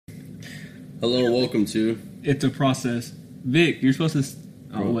Hello and welcome to... It's a process. Vic, you're supposed to...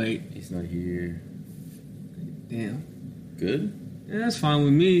 Bro, wait. He's not here. Damn. Good? Yeah, that's fine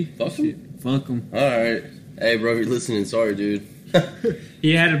with me. Fuck him? Fuck him. Alright. Hey, bro, if you're listening, sorry, dude.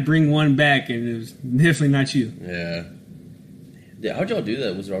 He had to bring one back, and it was definitely not you. Yeah. Yeah, how'd y'all do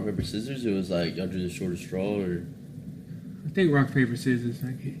that? Was it rock, paper, scissors? It was like, y'all drew the shortest straw, or... I think rock, paper, scissors.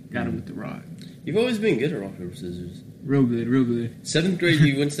 I got him with the rock. You've always been good at rock, paper, scissors. Real good, real good. 7th grade,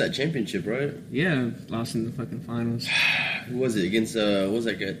 you went to that championship, right? Yeah, lost in the fucking finals. Who was it? Against, what was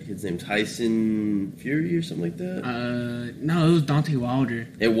that guy? His name Tyson Fury or something like that? No, it was Dante Wilder.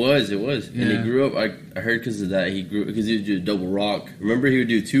 It was. Yeah. And he grew up, I heard because of that, because he would do a double rock. Remember he would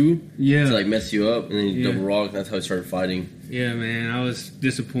do two? Yeah. To like mess you up, and then he'd Yeah. double rock, and that's how he started fighting. Yeah, man, I was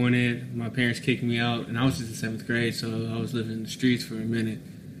disappointed. My parents kicked me out, and I was just in 7th grade, so I was living in the streets for a minute.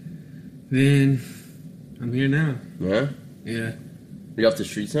 Then, I'm here now. Yeah? Yeah. Are you off the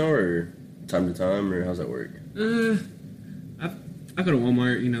streets now, or time to time, or how's that work? I go to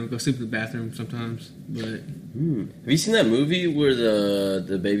Walmart, go sleep in the bathroom sometimes, but... Have you seen that movie where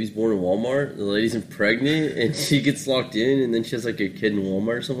the baby's born in Walmart? The lady's pregnant, and she gets locked in, and then she has like a kid in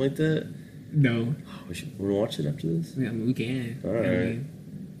Walmart or something like that? No. We're gonna watch it after this? Yeah, I mean, we can. Alright.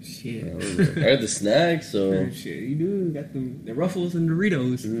 Shit. I had the snacks, so... Shit, you do. Got the Ruffles and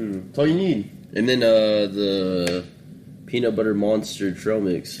Doritos. That's all you need. And then the peanut butter monster trail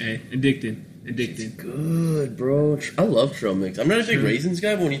mix. Hey, addicted. It's good, bro. I love trail mix. I'm not a big raisins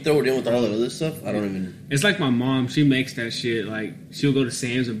guy, but when you throw it in with all that other stuff, I don't even... It's like my mom. She makes that shit. Like, she'll go to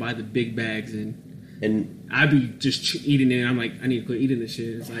Sam's and buy the big bags, and I'd be just eating it, and I'm like, I need to quit eating this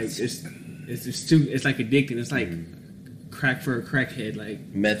shit. It's like, it's just too... It's like addicting. It's like crack for a crackhead. Like...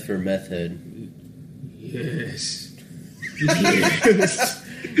 Meth for a meth head. Yes. Yes.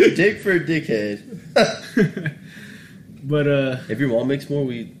 Dick for a dickhead. But, if your mom makes more,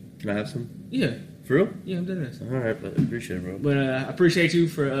 can I have some? Yeah. For real? Yeah, I'm dead ass. Alright, but I appreciate it, bro. But I appreciate you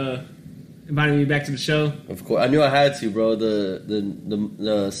for inviting me back to the show. Of course. I knew I had to, bro. The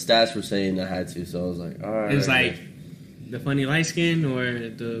stats were saying I had to, so I was like, alright. It was like the funny light skin or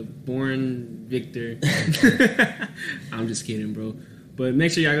the boring Victor. I'm just kidding, bro. But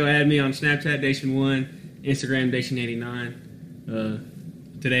make sure y'all go add me on Snapchat, Dation1, Instagram, Dation89.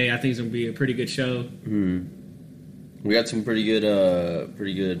 Today, I think it's going to be a pretty good show. We got some pretty good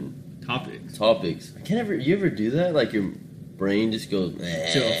topics. You ever do that? Like your brain just goes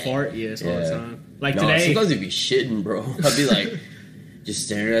to a fart? Yes, all the time. Like no, today. Sometimes it'd be shitting, bro. I'd be like, just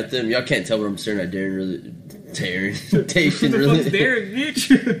staring at them. Y'all can't tell what I'm staring at Darren really. Darren. What the fuck's Darren,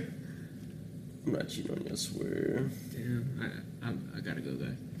 bitch? I'm not cheating on you, I swear. Damn, I gotta go,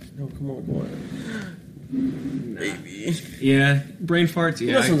 guys. No, come on, go on. Maybe. Yeah, brain farts, yeah.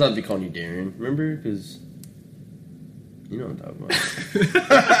 You know sometimes I'd be calling you Darren, remember? Because... You know what I'm talking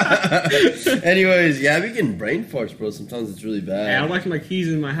about. Anyways, yeah, I be getting brain farts, bro. Sometimes it's really bad. Hey, I locked my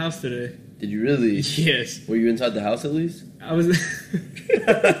keys in my house today. Did you really? Yes. Were you inside the house at least? I was...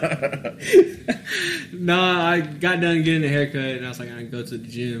 Nah, I got done getting a haircut, and I was like, I can go to the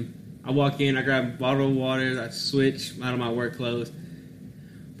gym. I walk in, I grab a bottle of water, I switch out of my work clothes.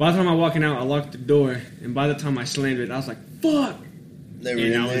 By the time I'm walking out, I locked the door, and by the time I slammed it, I was like, fuck! They were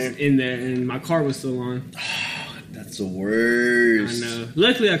and I was in there, and my car was still on. That's the worst. I know.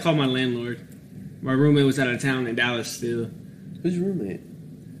 Luckily, I called my landlord. My roommate was out of town in Dallas still. Who's your roommate?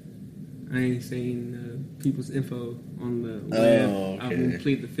 I ain't saying people's info on the web. Oh, okay. I will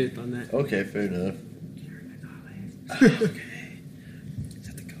plead the fifth on that. Okay, fair enough. Okay. Is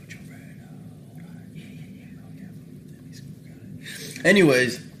that the coach over there? Hold on. Yeah. Okay.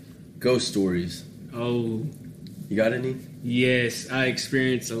 Anyways, ghost stories. Oh. You got any? Yes, I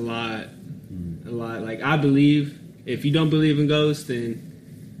experienced a lot. A lot. Like, I believe. If you don't believe in ghosts,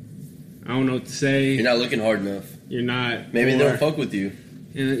 then I don't know what to say. You're not looking hard enough. You're not. Maybe they don't fuck with you.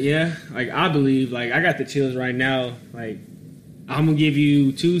 Yeah, like, I believe. Like, I got the chills right now. Like, I'm gonna give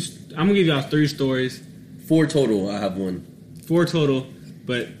you y'all 3 stories. 4 total. I have 1. 4 total,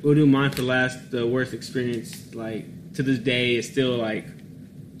 but we'll do mine for last. The worst experience, like, to this day, is still like.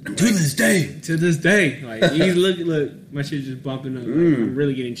 To this day, like, you look, my shit's just bumping up. Like, I'm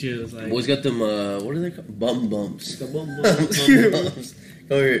really getting chills. Like, boys got them. What are they called? Bum bumps. The bum bumps. Come here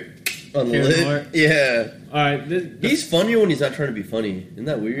on the Kevin lid. Hart. Yeah. All right, He's funnier when he's not trying to be funny. Isn't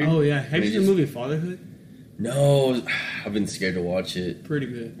that weird? Oh yeah, have you seen the movie Fatherhood? No, I've been scared to watch it. Pretty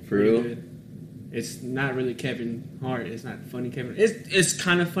good. For real? Good. It's not really Kevin Hart. It's not funny Kevin. It's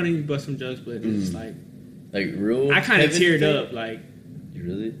kind of funny. You bust some jokes, but it's like real. I kind of teared up. Like, you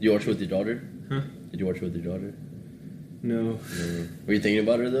really? Did you watch it with your daughter? Huh? Did you watch it with your daughter? No. Were you thinking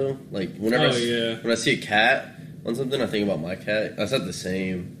about her though? Like whenever yeah. when I see a cat on something, I think about my cat. That's not the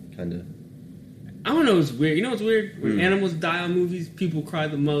same kind of. I don't know. It's weird. You know what's weird? When animals die on movies, people cry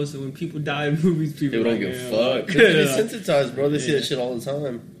the most, and when people die in movies, people don't give a fuck. They're desensitized, bro. They see that shit all the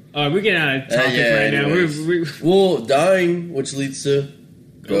time. We're getting out of topic right now. Well, dying, which leads to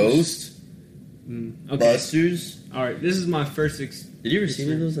Ghost, okay. Busters. All right, this is my first. Did you ever see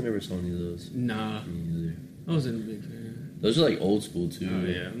any of those? I never saw any of those. Nah, Me neither. I wasn't a big fan. Those are like old school too. Oh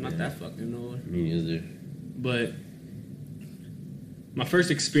yeah, I'm not that fucking old. Me neither. But my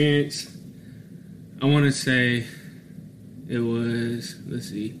first experience, I want to say it was. Let's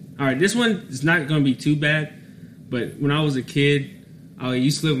see. All right, this one is not going to be too bad. But when I was a kid, I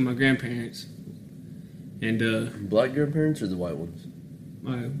used to live with my grandparents, and Black grandparents or the white ones?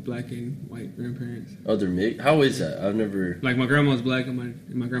 my black and white grandparents. Oh, they're mixed. How is that? I've never. Like my grandma was black and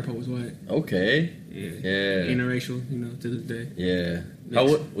my grandpa was white. Okay. Yeah. Interracial, to this day. Yeah. How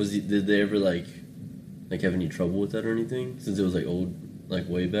was he? Did they ever like have any trouble with that or anything? Since it was like old, like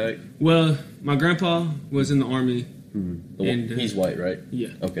way back. Well, my grandpa was in the army. Mm-hmm. And he's white, right? Yeah.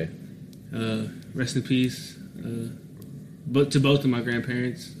 Okay. Rest in peace. But to both of my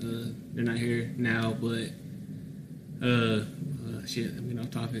grandparents, they're not here now. But shit, I'm getting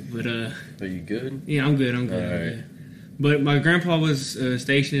off topic. But are you good? Yeah, I'm good. All right. Yeah. But my grandpa was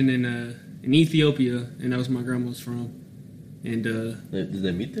stationed in Ethiopia, and that was my grandma's from. And did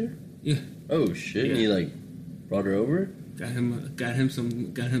they meet there? Yeah. Oh shit! Yeah. And he like brought her over. Got him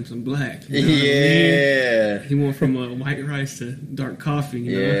some black. Yeah. What I mean? He went from white rice to dark coffee.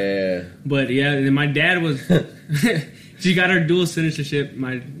 Yeah. But yeah, and then my dad was. She got her dual citizenship.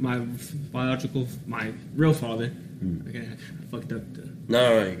 My real father. Okay, I fucked up.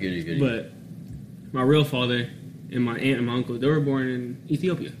 No, you're good. But my real father and my aunt and my uncle, they were born in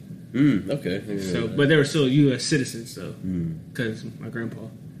Ethiopia. Okay. So, but they were still U.S. citizens, though, because my grandpa.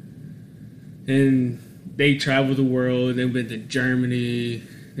 And they traveled the world. They've been to Germany.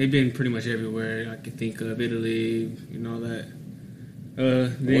 They've been pretty much everywhere I can think of. Italy and all that. I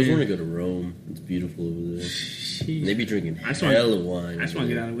always want to go to Rome. It's beautiful over there. And they be drinking hella wine. I just want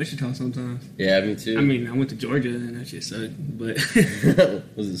to get out of Wichita sometimes. Yeah, me too. I mean, I went to Georgia and that shit sucked, but...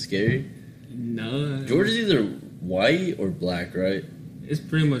 Was it scary? No. Georgia's either white or black, right? It's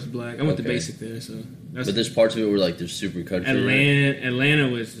pretty much black. I went to basic there, so... But there's parts of it where, like, there's super country. Atlanta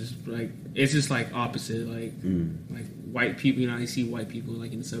was just, like... It's just, like, opposite. Like, like white people, you see white people,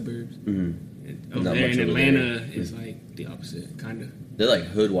 like, in the suburbs. And over there in Atlanta is, like, the opposite, kind of. They're, like,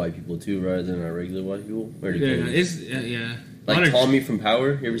 hood white people, too, right? They're not regular white people? Yeah. Like Tommy from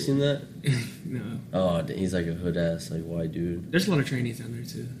Power? You ever seen that? No. Oh, he's, like, a hood-ass, like, white dude. There's a lot of trainees down there,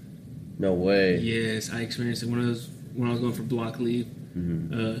 too. No way. Yes, I experienced it when I was going for block leave.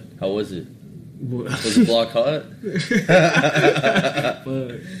 How was it? Was the block hot?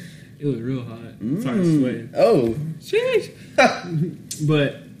 But it was real hot. Started sweating. Oh. Sheesh.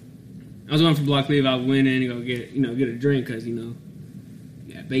 But I was going for block leave. I went in and go get a drink because,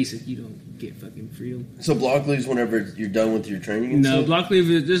 basic, you don't get fucking freedom. So block leave's whenever you're done with your training and No, stuff? block leave,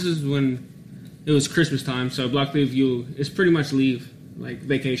 this is when it was Christmas time. So block leave, it's pretty much leave, like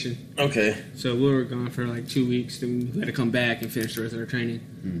vacation. Okay. So we were gone for like 2 weeks. Then we had to come back and finish the rest of our training.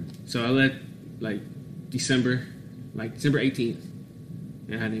 So I left like December 18th.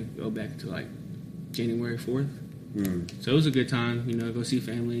 And I had to go back to like January 4th. So it was a good time, go see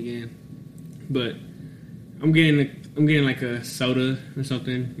family again. But I'm getting like a soda or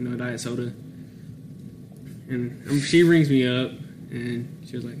something, a diet soda. And she rings me up and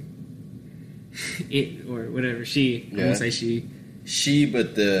she was like, it or whatever. I won't say she. She,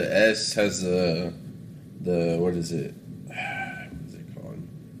 but the S has the what is it? What's it called?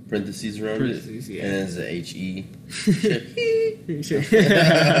 Parentheses around it. Yeah. And it's a HE.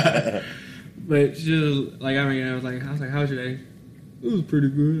 But she was like, I was like, how was your day? It was pretty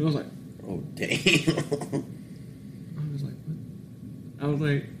good. I was like, oh damn. I was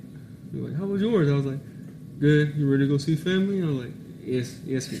like, how was yours? I was like, good. You ready to go see family? I was like, yes,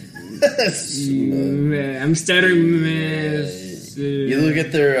 man. I'm stuttering, man. You look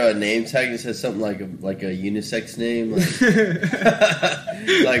at their name tag and it says something like a unisex name,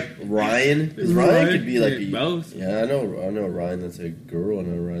 like Ryan. Because Ryan could be like both. Yeah, I know Ryan that's a girl,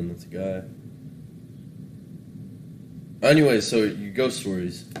 and I know Ryan that's a guy. Anyway, so your ghost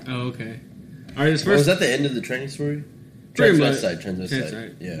stories. Oh, okay. All right, was that the end of the training story?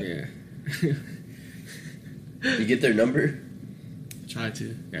 Transvestite. Yeah. You get their number? Tried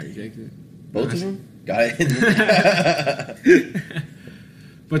to. Got rejected. Both of them? Guy.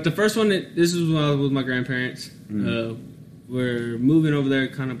 But the first one, this was when I was with my grandparents. We're moving over there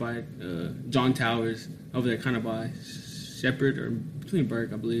kind of by John Towers. Over there kind of by Shepherd or between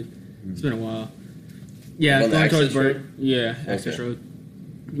Burke, I believe. It's been a while. Yeah, going towards Burke. Yeah, Access Road.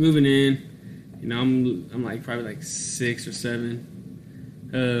 Moving in. You know, I'm like probably like 6 or 7.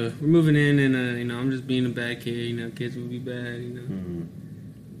 We're moving in, and you know, I'm just being a bad kid. You know, kids will be bad. You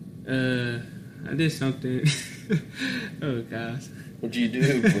know. I did something. Oh gosh. What'd you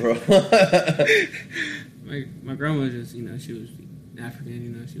do, bro? My grandma just, you know, she was African. You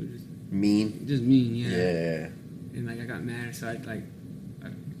know, she was Mean. just mean. Yeah. Yeah. And like I got mad, so I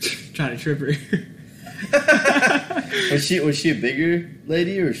tried to trip her. Was she a bigger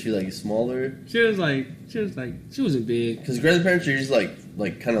lady or was she like smaller? She wasn't big. Because grandparents are just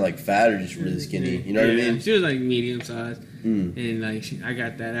like kind of like fat or just really skinny. You know what I mean? She was like medium sized, Mm. and like I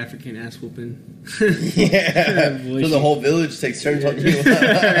got that African ass whooping. Yeah. Boy, So the whole village takes turns on you.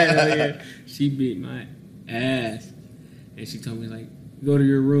 Yeah. She beat my ass, and she told me like, go to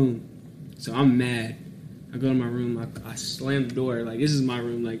your room. So I'm mad. I go to my room. I slam the door. Like, this is my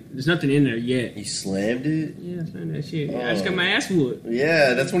room. Like, there's nothing in there yet. You slammed it? Yeah, I slammed that shit. I just got my ass whooped.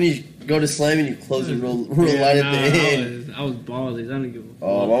 Yeah, that's when you go to slam and you close it real light at the end. I was ballsy. I don't give a fuck.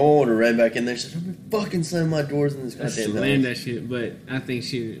 Oh, my mom would have ran back in there and said, I'm going to fucking slam my doors in this I goddamn slammed house. that shit, but I think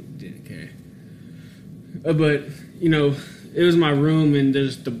she didn't care. But, you know, it was my room and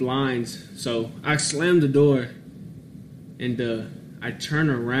there's the blinds. So I slammed the door and I turn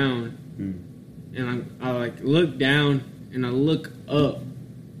around and I like look down and I look up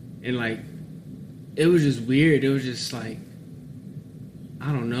and like it was just weird. It was just like,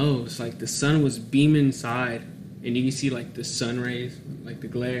 I don't know. It's like the sun was beaming inside and you can see like the sun rays, like the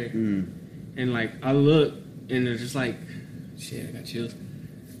glare. And like I look and there's just like, shit, I got chills.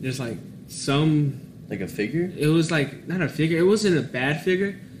 There's like some, Like a figure? it was like not a figure. It wasn't a bad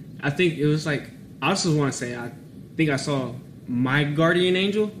figure. I think it was like, I also want to say I think I saw my guardian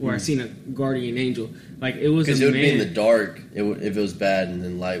angel or I seen a guardian angel. Like it was a Because it would man. be in the dark if it was bad, and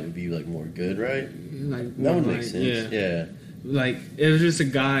then light would be like more good, right? Like, That would like, make sense. Yeah. Like it was just a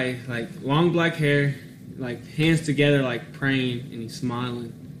guy, like long black hair, like hands together, like praying, and he's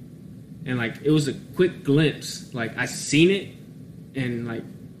smiling. And like it was a quick glimpse. Like I seen it, and like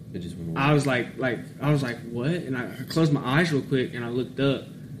It just went away. I was like what? And I closed my eyes real quick, and I looked up.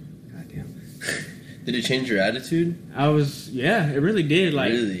 Goddamn. Did it change your attitude? It really did.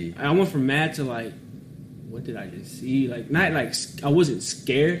 Like Really? I went from mad to like, what did I just see? Like not like I wasn't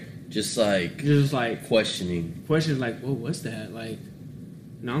scared, Just like just like questioning. questions like, what was that? Like,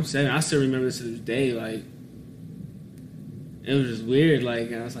 no, I'm saying I still remember this to this day. Like, it was just weird.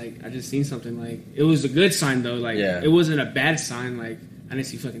 Like, and I was like, I just seen something. Like, it was a good sign though. Like, Yeah. it wasn't a bad sign. Like, I didn't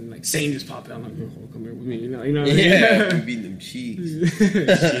see fucking like Satan just pop out. I'm like, oh, come here with me. You know what I mean? Yeah, we beat them cheeks.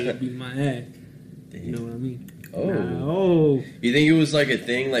 Shit, beat my ass. Damn. You know what I mean? Oh. No. You think it was like a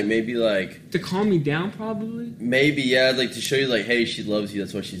thing, like maybe like To calm me down, probably. maybe like to show you like, hey, she loves you,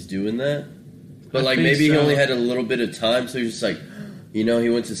 that's why she's doing that. But I like think maybe he so. only had a little bit of time, so he's just like, you know, he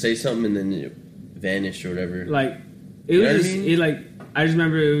went to say something and then it vanished or whatever. Like, it You know was what I just mean? it like I just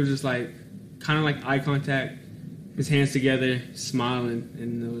remember it was just like kind of like eye contact, his hands together, smiling,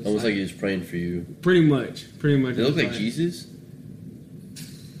 and it was Almost like he was praying for you. pretty much. Did it was look like Jesus?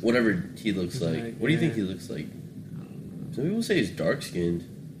 Whatever he looks It's like. like, What do you think yeah. he looks like? Some people say he's dark skinned.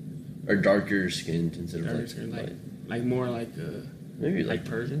 Or darker skinned instead of like more like maybe like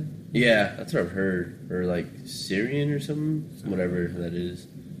Persian. yeah, that's what I've heard. Or like Syrian or something. Whatever that is.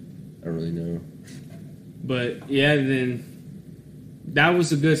 I don't really know. But yeah, then that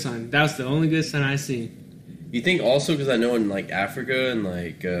was a good sign. That was the only good sign I seen. You think also because I know in like Africa and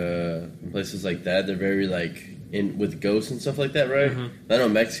like in places like that, they're very like in with ghosts and stuff like that, right? Uh-huh. I know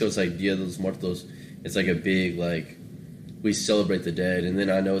Mexico it's like Dia de los Muertos. It's like a big like we celebrate the dead, and then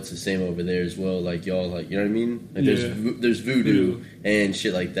I know it's the same over there as well. Like y'all, like you know what I mean? Like Yeah. there's voodoo and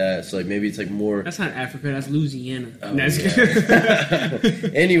shit like that. So like maybe it's like more. That's not Africa. That's Louisiana. Oh, That's yeah.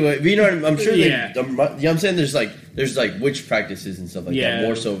 Anyway, but you know what I'm sure. Yeah. You know what I'm saying? There's like witch practices and stuff like Yeah. that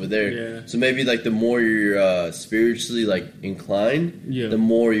more so over there. Yeah. So maybe like the more you're spiritually like inclined, Yeah. the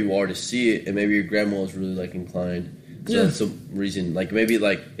more you are to see it, and maybe your grandma is really like inclined. So Yeah. that's some reason. Like maybe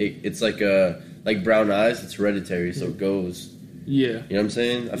like it's like brown eyes. It's hereditary, so it goes. yeah, You know what I'm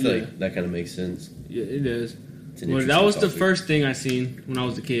saying? I feel Yeah. like that kind of makes sense. yeah, it does. It's an Well, that interesting was the topic. first thing I seen when I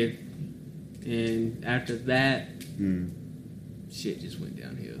was a kid, and after that, shit just went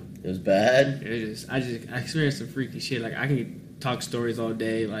downhill. It was bad. I experienced some freaky shit. Like I can talk stories all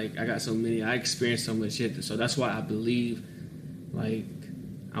day. Like I got so many. I experienced so much shit. So that's why I believe, like,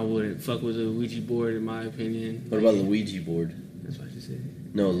 I wouldn't fuck with a Ouija board in my opinion. What about the Ouija board? That's what she said.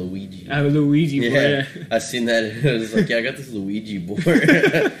 No, Luigi. I have a Luigi Yeah, board. I seen that. It was like, yeah, I got this Luigi board.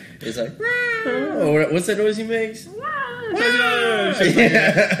 It's like, oh, what's that noise he makes?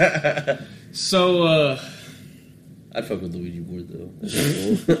 Yeah. So, I'd fuck with Luigi board though. That's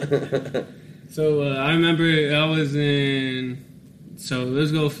cool. So I remember I was in. So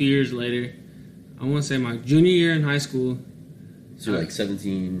let's go a few years later. I want to say my junior year in high school. So like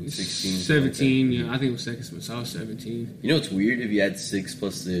 17, 16? 17, yeah. I think it was second semester. So I was 17. You know what's weird? If you add 6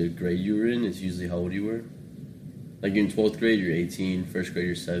 plus the grade you were in, it's usually how old you were. Like in 12th grade, you're 18. First grade,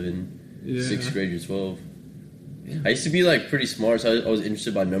 you're 7. Yeah. 6th grade, you're 12. Yeah. I used to be like pretty smart, so I was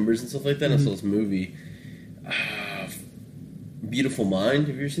interested by numbers and stuff like that. And I saw this movie, Beautiful Mind.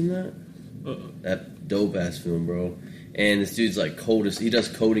 Have you ever seen that? That dope ass film, bro. And this dude's like he does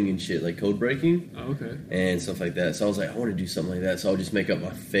coding and shit, like code breaking. Oh, okay. And stuff like that. So I was like, I want to do something like that. So I'll just make up my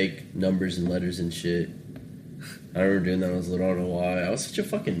fake numbers and letters and shit. I remember doing that when I was little. I don't know why. I was such a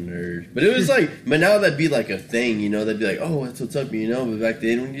fucking nerd. But it was like, but now that'd be like a thing, you know? That'd be like, oh, that's what's up, you know? But back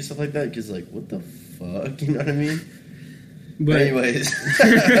then when you do stuff like that, because like, what the fuck? You know what I mean? But anyways.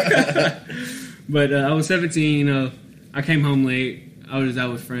 But I was 17, you know. I came home late. I was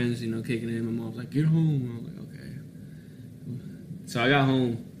out with friends, you know, kicking in. My mom was like, get home. I was like, okay. So I got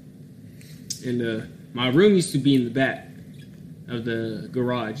home. And my room used to be in the back of the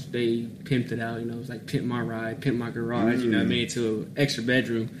garage. They pimped it out, you know. It was like Pimp My Ride, Pimp My Garage. You know, I made it to an extra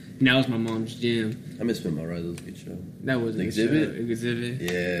bedroom. And that was my mom's gym. I miss Pimp My Ride. That was a good show. That was the a Exhibit? Exhibit.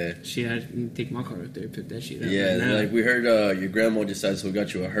 Yeah. She had to take my car up there, pimp that shit out. Yeah, right like we heard your grandma decided, so we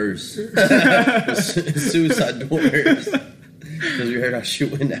got you a hearse. Suicide doors. Because we heard how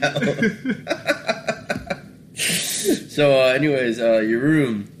shit went out. So, anyways, your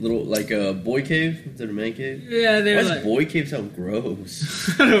room, little, like a boy cave? Is it a man cave? Yeah, they're Why like... does boy cave sound gross?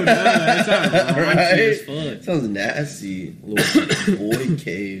 I don't know. That sounds raunchy as fuck. Sounds nasty. Little boy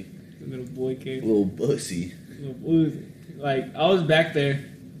cave. Little boy cave. Little pussy. Little pussy. Like, I was back there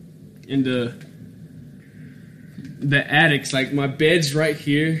in the attics. Like, my bed's right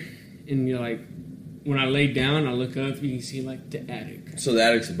here. And, you're like, when I lay down, I look up, you can see, like, the attic. So the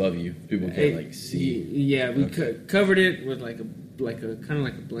attic's above you. People can't, like, see. Yeah, we covered it with, like a kind of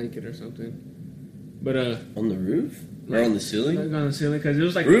like a blanket or something. But, on the roof? Or like, on the ceiling? Like on the ceiling, because it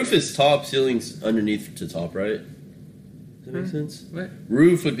was like... Roof is top, ceiling's underneath to top, right? Does that make sense? What?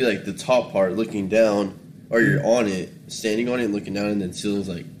 Roof would be, like, the top part looking down, or you're on it, standing on it and looking down, and then ceiling's,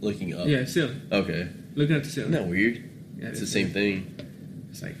 like, looking up. Yeah, ceiling. Okay. Looking at the ceiling. Isn't that weird? Yeah, it's the same thing.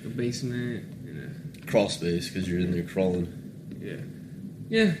 It's like a basement and crawl space, because you're in there crawling. Yeah.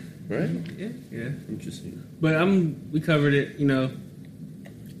 Yeah. Right? Yeah. Interesting. But we covered it, you know.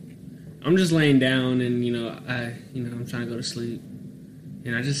 I'm just laying down and, you know, I'm trying to go to sleep.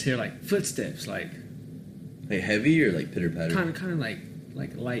 And I just hear, like, footsteps, like... Like heavy or, like, pitter-patter? Kind of like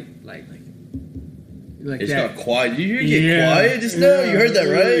light, like it's that. got quiet. Did you hear it get quiet just now? You heard that,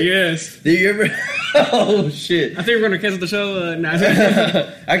 right? Yes. Did you ever... Oh, shit. I think we're going to cancel the show. Nah.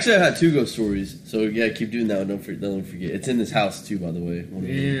 Actually, I had 2 ghost stories. So, yeah, keep doing that one. Don't forget. It's in this house, too, by the way.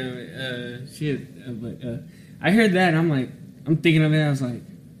 Shit. But I heard that, and I'm thinking of it. I was like,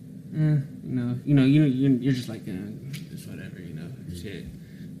 you're just like, just whatever, you know, shit.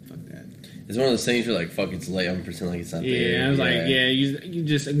 Fuck that. It's one of those things where, like, fuck, it's late. I'm going to pretend like it's not there. Yeah, I was like, you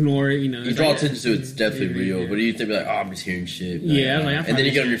just ignore it, you know. You draw attention to it, it's definitely real. But you think, like, oh, I'm just hearing shit. Yeah, I was like, and then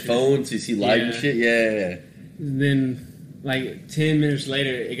you get on your phone, so you see light and shit. Yeah. Then, like, 10 minutes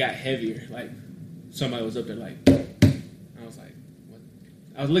later, it got heavier. Like, somebody was up there, like, I was like, what?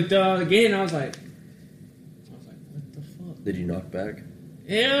 I looked up again, I was like, what the fuck? Did you knock back?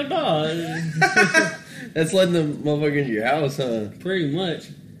 Hell no. That's letting the motherfucker into your house, huh? Pretty much.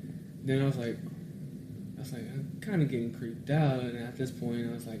 Then I was like, I'm kind of getting creeped out, and at this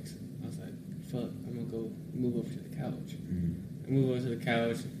point, I was like, fuck, I'm gonna go move over to the couch. I move over to the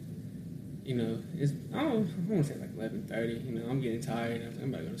couch. You know, I want to say like 11:30. You know, I'm getting tired.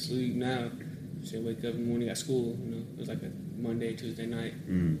 I'm about to go to sleep now. Shit, wake up in the morning, got school. You know, it was like a Monday, Tuesday night,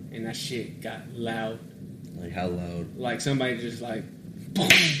 and that shit got loud. Like how loud? Like somebody just like boom,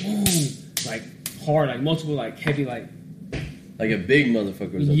 boom, like hard, like multiple, like heavy, like a big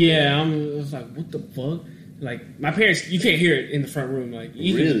motherfucker was up there. I was like, what the fuck? Like my parents, you can't hear it in the front room. Like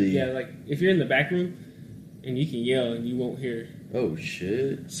really? Yeah, like if you're in the back room and you can yell and you won't hear. Oh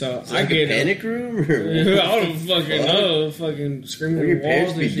shit! So I get a panic room. Or I don't fucking know. Fucking screaming. What are your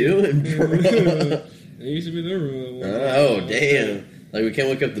parents be doing, bro? They used to be in their room. Oh damn! Like we can't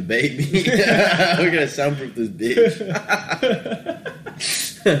wake up the baby. We're gonna soundproof this bitch.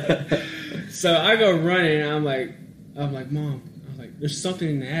 So I go running. And I'm like, Mom. I was like, there's something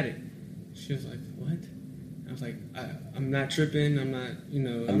in the attic. She was like, what? I was like, I'm not tripping. I'm not, you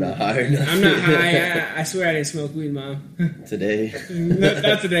know. I'm not high or nothing. I'm not high. I swear I didn't smoke weed, Mom. Today?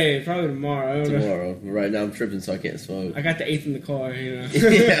 Not today. Probably tomorrow. I don't know. Right now I'm tripping, so I can't smoke. I got the 8th in the car, you know.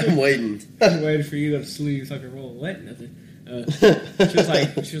 Yeah, I'm waiting. I'm waiting for you to go to sleep so I can roll. What? Nothing.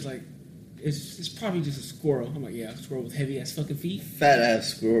 She was like, it's probably just a squirrel. I'm like, yeah, a squirrel with heavy ass fucking feet. Fat ass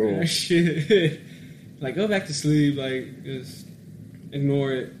squirrel. Shit. Like, go back to sleep. Like, just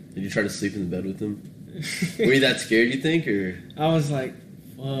ignore it. Did you try to sleep in the bed with him? Were you that scared, you think, or? I was like,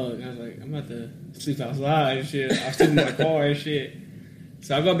 fuck. I was like, I'm about to sleep outside and shit. I was sleeping in my car and shit.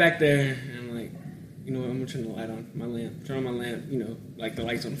 So I go back there and I'm like, you know what, I'm gonna turn the light on, my lamp. Turn on my lamp, you know, like the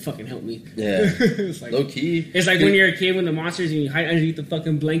light's gonna fucking help me. Yeah. It's like, low key. It's like when you're a kid with the monsters and you hide underneath the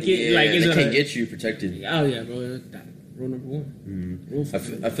fucking blanket. Yeah, like, they can't get you protected. Oh yeah, bro. That, rule number one.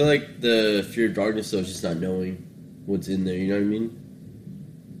 I feel like the fear of darkness though is just not knowing what's in there. You know what I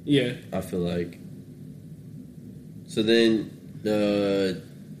mean? Yeah. I feel like. So then,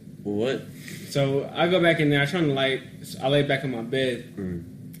 what? So I go back in there. I turn the light. I lay back on my bed.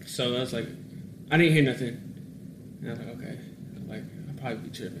 So I was like, I didn't hear nothing. And I was like, okay, like I'll probably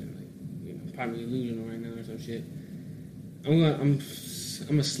be tripping, like, you know, probably delusional right now or some shit.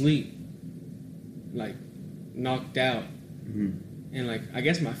 I'm asleep, like knocked out, and like I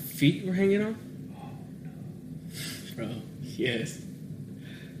guess my feet were hanging off. Oh no, bro. Yes.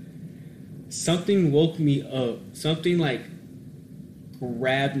 Something woke me up. Something like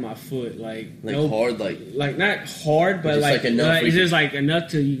grabbed my foot, like no, hard, like not hard, but like enough. It's just like enough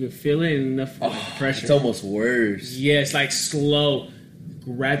to you can feel it and enough for pressure. It's almost worse. Yeah, it's like slow.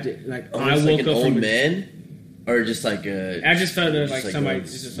 Grabbed it, like almost I woke like up an from old man, or just like a. I just felt that like somebody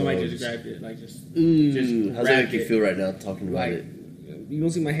just grabbed it, like just. Ooh, just how's that make you feel right now talking about like, it? You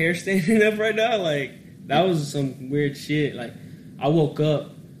don't see my hair standing up right now, like that was some weird shit. Like I woke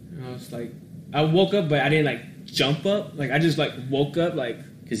up, and I was like. I woke up, but I didn't like jump up. Like I just like woke up, like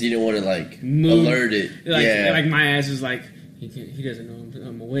because you didn't want to like move. Alert it. Like, yeah, like my ass is like he doesn't know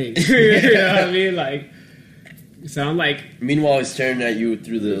I'm awake. You know what I mean? Like so I'm like. Meanwhile, he's staring at you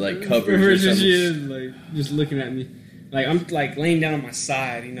through the like covers. Like just looking at me. Like I'm like laying down on my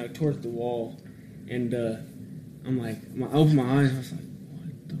side, you know, towards the wall, and I'm like I opened my eyes. I was like,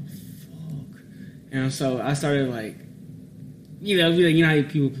 what the fuck? And so I started like. You know how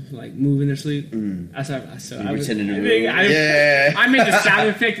people like move in their sleep. I pretending to move. I made the sound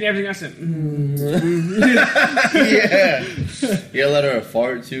effect and everything. I said, yeah. You gotta let her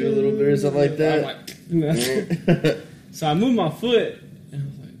fart too a little bit or something like that. Like, so I moved my foot, and I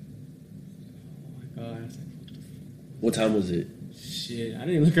was like, oh my god! I was like, what time was it? Shit, I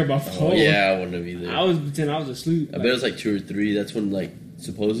didn't even look at my phone. Oh, yeah, I wouldn't have either. I was pretending I was asleep. I bet it was like 2 or 3. That's when like.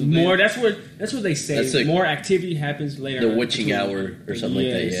 Supposedly more. That's what they say. That's like more activity happens later. The witching hour or something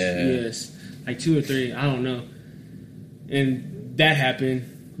like that. Yeah. Yes. Like 2 or 3. I don't know. And that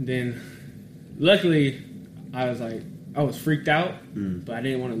happened. Then, luckily, I was freaked out, but I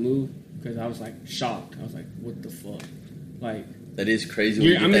didn't want to move because I was like shocked. I was like, "What the fuck?" Like that is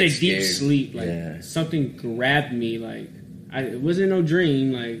crazy. I'm in a deep sleep. Like something grabbed me. Like it wasn't no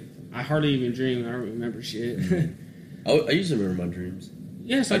dream. Like I hardly even dream. I don't remember shit. I used to remember my dreams.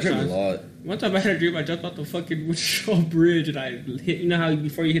 Yeah, sometimes. I dream a lot. One time I had a dream I jumped off the fucking Wichita Bridge and I hit, you know how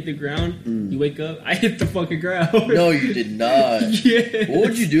before you hit the ground, you wake up? I hit the fucking ground. No, you did not. Yeah. What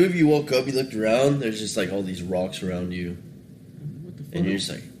would you do if you woke up, you looked around, there's just like all these rocks around you. What the fuck? And you're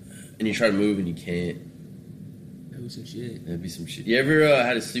just like, and you try to move and you can't. That was some shit. That'd be some shit. You ever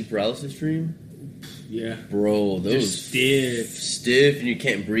had a sleep paralysis dream? Yeah. Bro, those just stiff and you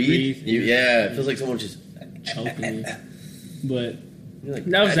can't breathe. Yeah, it feels like someone just choking me. But like,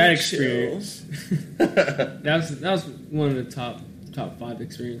 that was that experience. that was one of the top 5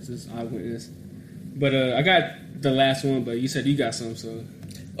 experiences I witnessed. But I got the last one, but you said you got some, so.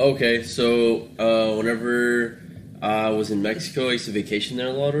 Okay, so whenever I was in Mexico, I used to vacation there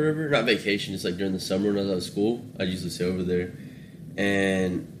a lot or whatever. Not vacation, just like during the summer when I was out of school. I'd usually stay over there.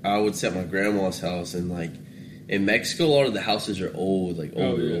 And I would stay at my grandma's house, and like in Mexico, a lot of the houses are old, like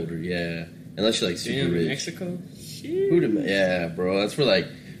older, yeah. Unless you're like super rich. Mexico? Yeah, bro. That's where like,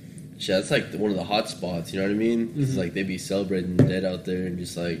 shit, that's like one of the hot spots. You know what I mean? It's like they be celebrating the dead out there and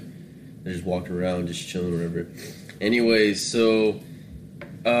just like they're just walking around, just chilling, or whatever. Anyways, so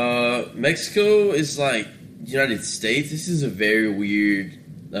Mexico is like United States. This is a very weird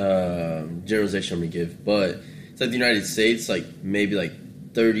generalization I'm gonna give, but it's like the United States, like maybe like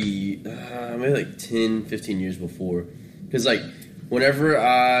 30, maybe like 10, 15 years before, because like whenever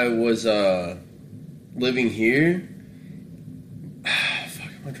I was living here. Fuck,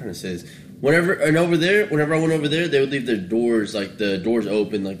 what am I trying to say? Whenever I went over there, they would leave their doors, like the doors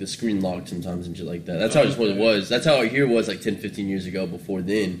open, like the screen locked sometimes and shit like that. That's how it was. That's how here was like 10, 15 years ago before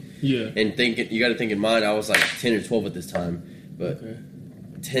then. Yeah. And you got to think in mind, I was like 10 or 12 at this time. But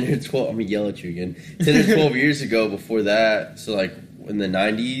 10 or 12, I'm going to yell at you again. 10 or 12 years ago before that, so like in the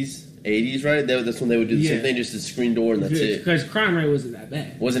 90s, 80s, right? That's when they would do the same thing, just a screen door and that's it. Because crime rate wasn't that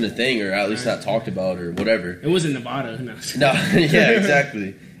bad. Wasn't a thing, or at least not talked about, or whatever. It wasn't Nevada. No, yeah,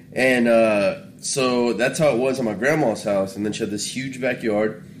 exactly. And so that's how it was at my grandma's house. And then she had this huge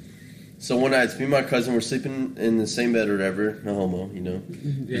backyard. So one night, it's me and my cousin were sleeping in the same bed or whatever. No homo, you know.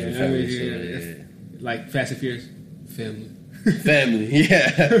 Yeah, Family, yeah. Like Fast and Furious. Family. Family,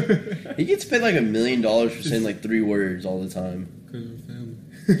 yeah. He gets paid like $1 million for saying like 3 words all the time. Because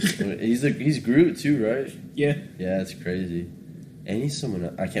of family. He's Groot too, right? Yeah. Yeah, that's crazy. And he's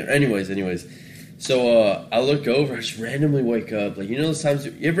someone I can't. Anyways. So I look over. I just randomly wake up. Like, you know those times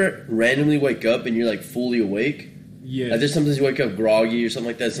you ever randomly wake up and you're like fully awake? Yeah. Like, there's sometimes you wake up groggy or something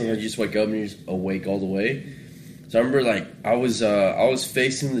like that. Sometimes you just wake up and you're just awake all the way. So I remember like I was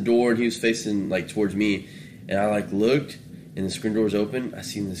facing the door and he was facing like towards me, and I like looked and the screen door was open. I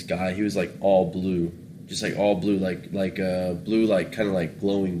seen this guy. He was like all blue, just like all blue, like blue, like kind of like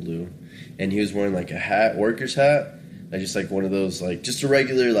glowing blue, and he was wearing like a hat, worker's hat. Like just like one of those, like just a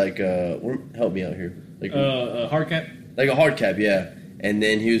regular, like help me out here, like a hard cap, like a hard cap, yeah. And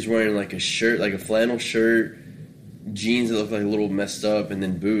then he was wearing like a shirt, like a flannel shirt, jeans that looked like a little messed up, and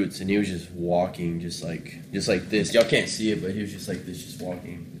then boots. And he was just walking, just like this. Y'all can't see it, but he was just like this, just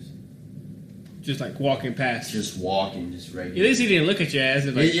walking, just like walking past, just walking, just regular. At least he didn't look at your ass.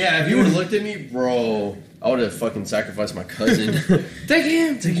 Like, yeah, if you would have looked at me, bro, I would have fucking sacrificed my cousin. Take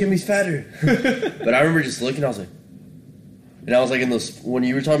him, he's fatter. But I remember just looking, I was like. And I was like in those, when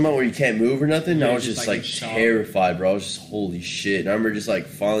you were talking about where you can't move or nothing, yeah, I was just like terrified, bro. I was just, holy shit. And I remember just like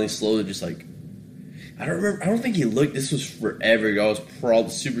finally slowly just like, I don't think he looked, this was forever ago. I was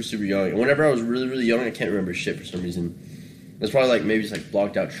probably super, super young. And whenever I was really, really young, I can't remember shit for some reason. It was probably like maybe just like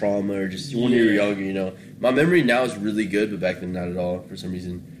blocked out trauma or just when you were younger, you know. My memory now is really good, but back then not at all for some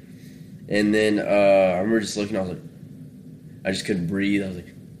reason. And then I remember just looking, I was like, I just couldn't breathe. I was like,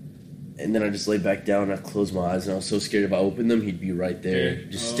 and then I just laid back down and I closed my eyes and I was so scared if I opened them, he'd be right there,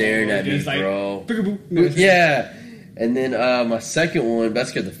 just staring at me, like, bro. Yeah. And then my second one, that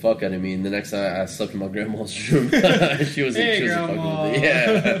scared the fuck out of me. And the next night I slept in my grandma's room. she was fucking with me.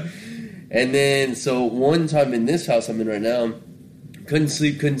 Yeah. And then, so one time in this house I'm in right now, couldn't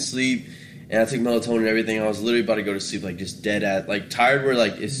sleep. And I took melatonin and everything. I was literally about to go to sleep, like just dead at, like tired. Where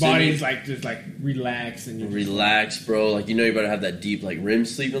like as body's like just like relax and relax, bro. Like you know, you better have that deep like REM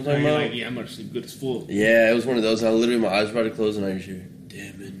sleep. I'm talking about. Like, yeah, I'm gonna sleep good as full. Yeah, it was one of those. And I literally my eyes were about to close, and I just hear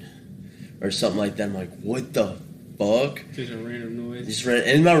 "damn" or something like that. I'm like, what the fuck? Just a random noise. Just ran.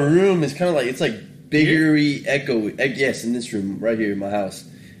 In my room, it's kind of like it's like biggery, echoey. Yes, in this room right here in my house,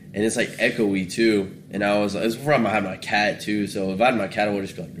 and it's like echoey too. And I was, it's before I had my cat too. So if I had my cat, I would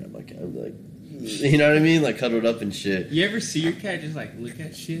just be like, grab my cat. I'd be like, you know what I mean? Like cuddled up and shit. You ever see your cat just like look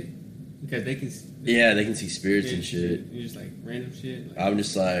at shit? Because they can. Yeah, they can see spirits and shit. You just like random shit. Like, I'm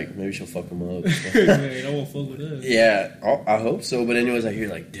just like, maybe she'll fuck them up. They don't want to fuck with us. Yeah, I hope so. But anyways, I hear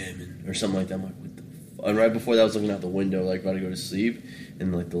like damn or something like that. I'm like, what the fuck? And right before that, I was looking out the window, like about to go to sleep,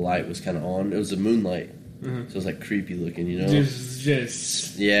 and like the light was kind of on. It was a moonlight, so it was like creepy looking, you know.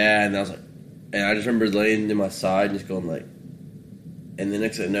 Just. Yeah, and I was like. And I just remember laying in my side and just going like, and the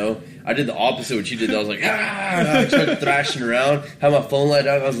next thing I know, I did the opposite of what you did. I was like, and I started thrashing around, had my phone light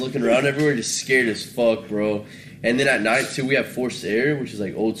out, I was looking around everywhere, just scared as fuck, bro. And then at night too, we have forced air, which is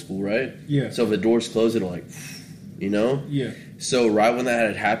like old school, right? Yeah. So if the door's closed, it'll like, you know? Yeah. So right when that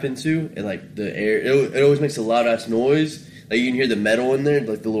had happened to, and like the air, it always makes a loud ass noise. Like you can hear the metal in there,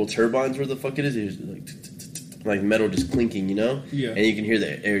 like the little turbines, where the fuck it is. It's like metal just clinking, you know? Yeah. And you can hear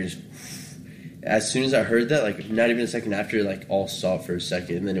the air just. As soon as I heard that, like not even a second after, like all stopped for a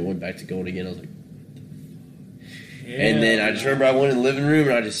second, and then it went back to going again. I was like, yeah. And then I just remember I went in the living room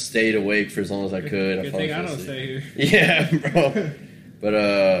and I just stayed awake for as long as I could. Good thing I don't stay here. Yeah, bro. But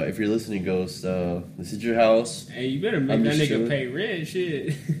if you're listening, Ghost, this is your house. Hey, you better make that nigga pay rent,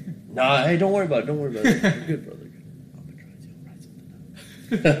 shit. Nah, hey, don't worry about it. Don't worry about it. You're good, brother. I'm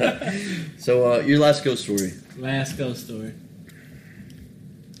gonna try to write something down. So, your last ghost story. Last ghost story.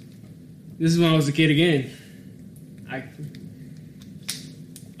 This is when I was a kid again.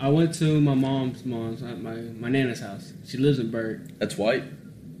 I went to my mom's, my nana's house. She lives in Berg. That's white?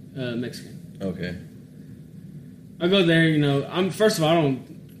 Mexican. Okay. I go there, you know. First of all,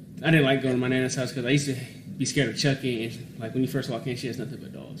 I didn't like going to my nana's house because I used to be scared of Chucky. And like when you first walk in, she has nothing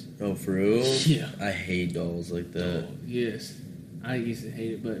but dolls. Oh, for real? Yeah. I hate dolls like that. Oh, yes, I used to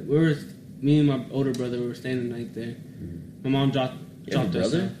hate it. But me and my older brother, we were staying the night there. My mom dropped us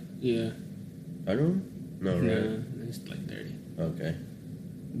brother? off. Yeah. I don't know. No, right? No, he's like 30. Okay.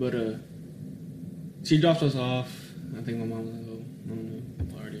 But she dropped us off. I think my mom was like, oh, I don't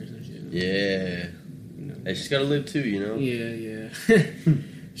know, party or some shit. Yeah. You know. Hey, she's got to live too, you know? Yeah.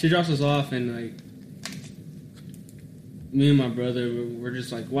 she drops us off, and like me and my brother, we're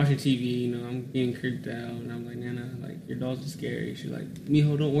just like watching TV. You know, I'm getting creeped out, and I'm like, Nana, like your dolls are scary. She's like,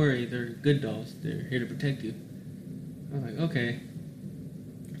 Mijo, don't worry, they're good dolls. They're here to protect you. I'm like, okay.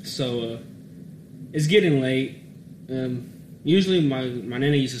 So it's getting late. Usually my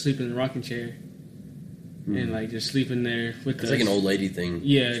nana used to sleep in the rocking chair. And like just sleeping there with It's like an old lady thing.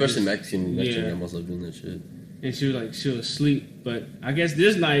 Yeah. Especially Mexican grandmas love doing that shit. And she was asleep. But I guess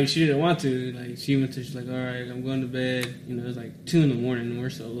this night she didn't want to. Like she's like, all right, I'm going to bed. You know, it's like 2 a.m. and we're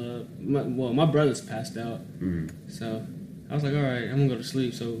still up. My brother's passed out. So I was like, all right, I'm gonna go to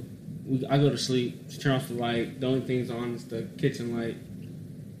sleep. So I go to sleep, just turn off the light. The only thing's on is the kitchen light.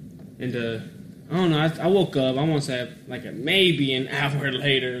 And I don't know, I woke up, I want to say like maybe an hour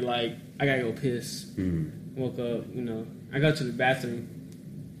later, like I gotta go piss. Woke up, you know, I go to the bathroom.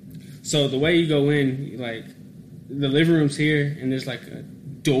 So the way you go in, like the living room's here, and there's like a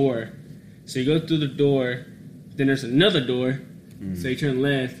door. So you go through the door, then there's another door. So you turn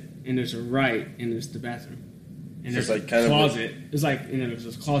left, and there's a right, and there's the bathroom. And there's like a closet. It's like, and then there's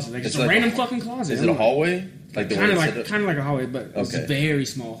this closet, like it's a random fucking closet. Is it a hallway? Like kind of like a hallway, but it's a very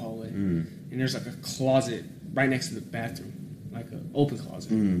small hallway. And there's like a closet right next to the bathroom, like an open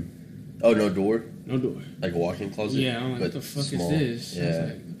closet. Oh, no door? No door. Like a walk-in closet? Yeah, I'm like, what the fuck is this? Yeah. I was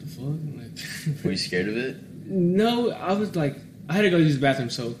like, what the fuck? I'm like, were you scared of it? No, I was like, I had to go use the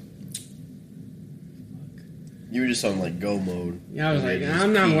bathroom, so. You were just on like go mode. Yeah, I was like,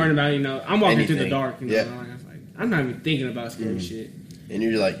 I'm not worrying about it, you know. I'm walking through the dark, you know. I was like, I'm not even thinking about scary shit. And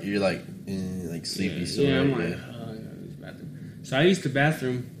you're like sleepy still. Yeah, I'm like, I gotta use the bathroom. So I used the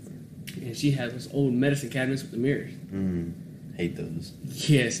bathroom, and she has those old medicine cabinets with the mirrors. Hate those.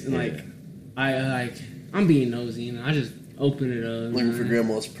 Yes, and like, I'm being nosy, you know. I just open it up. Looking for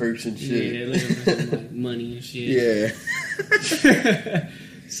grandma's perks and shit. Yeah, looking for some like money and shit. Yeah.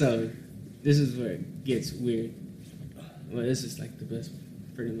 So this is where it gets weird. Well, this is like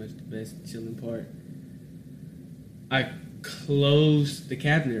pretty much the best chilling part. I closed the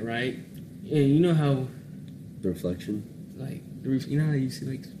cabinet, right? And you know how the reflection, like you know how you see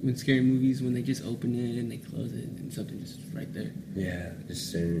like in scary movies when they just open it and they close it and something just right there. Yeah, just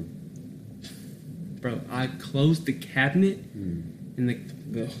staring. Bro, I closed the cabinet, and the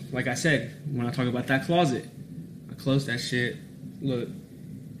like I said when I talk about that closet, I closed that shit. Look,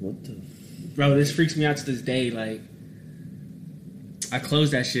 what the? Bro, this freaks me out to this day. Like, I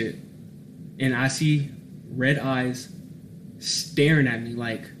closed that shit, and I see red eyes staring at me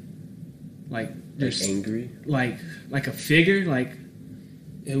like just angry, like a figure. Like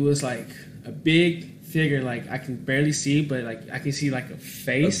it was like a big figure, like I can barely see, but like I can see like a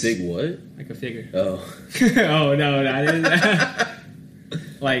face. A big what? Like a figure. Oh. Oh no, I didn't.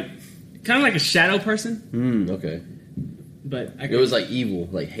 Like kind of like a shadow person. Okay. But it was like evil,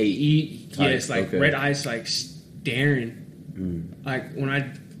 like hate. Yes, like red eyes, like staring. Like when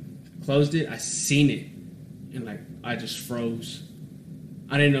I closed it, I seen it, and like I just froze.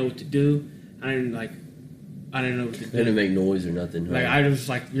 I didn't know what to do. I didn't know what to do. It didn't make noise or nothing. Huh? Like I was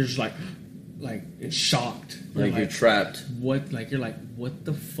like, you're just like it's shocked. Like you're trapped. What? Like you're like, what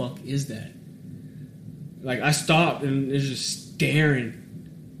the fuck is that? Like I stopped and it's just staring.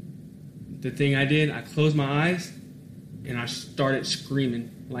 The thing I did, I closed my eyes and I started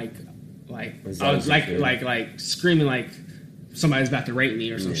screaming like I was like screaming like somebody's about to rape me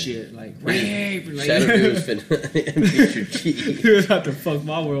or some shit. Like rape. Like, Shadow Dude was finna beat your cheek. He was about to fuck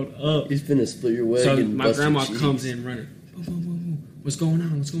my world up. He's finna split your leg. So and my bust grandma your comes in running. Boom, boom, boom, boom. What's going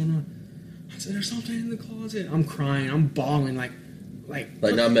on? What's going on? I said, there's something in the closet. I'm crying. I'm bawling like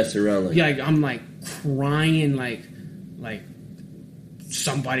not messing around. Like yeah, like, I'm like crying like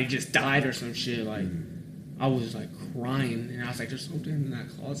somebody just died or some shit. Like I was like crying and I was like, there's something in that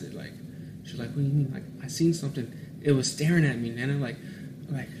closet. Like she was like, what do you mean? Like I seen something. It was staring at me, Nana. Like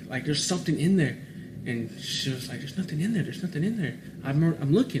there's something in there. And she was like, there's nothing in there. There's nothing in there.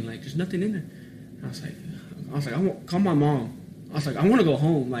 I'm looking like there's nothing in there. And I was like, I want call my mom. I was like, I want to go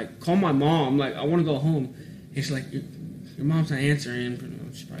home. Like, call my mom. Like, I want to go home. And she's like, your mom's not answering.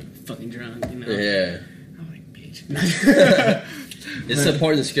 She's probably fucking drunk, you know? Yeah. I'm like, bitch. It's the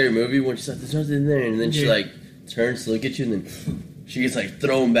part in the scary movie when she's like, there's nothing in there. And then she, like, turns to look at you and then she gets, like,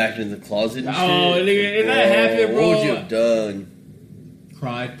 thrown back into the closet and shit. Oh, nigga, if that happened, bro. What would you have done?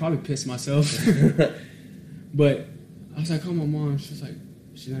 Cried. Probably pissed myself. But I was like, call my mom. She's like,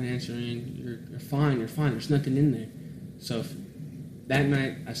 she's not answering. You're fine. You're fine. There's nothing in there. So that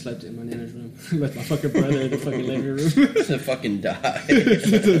night, I slept in my nana's room. Left my fucking brother in the fucking living room. To fucking die.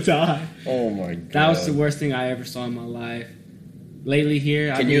 To die. Oh my god. That was the worst thing I ever saw in my life. lately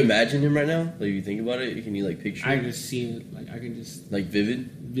here. Can you imagine him right now? Like, you think about it, can you like picture? I him? just see it. Like I can just like vivid,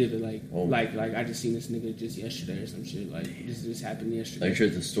 like Oh. like I just seen this nigga just yesterday or some shit. Like this happened yesterday. like you're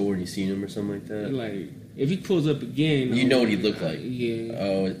at the store and you seen him or something like that. Like if he pulls up again, You know what he looked like. Yeah.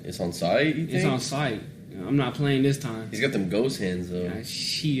 Oh, it's on site. You think? It's on site. I'm not playing this time. He's got them ghost hands though. I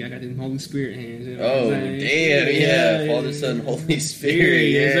got them Holy Spirit hands. You know what Oh I'm saying? damn! Yeah, Father, Son, Holy Spirit.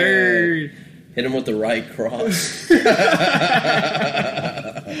 Yeah. Yes, sir. Hit him with the right cross.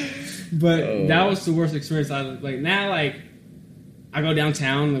 But that was the worst experience. I like now. Like I go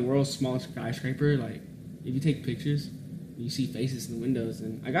downtown, the world's smallest skyscraper. Like if you take pictures, you see faces in the windows,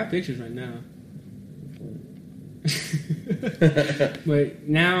 and I got pictures right now. But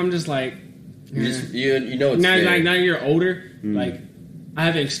now I'm just like, you know it's now fake. like now you're older. Like I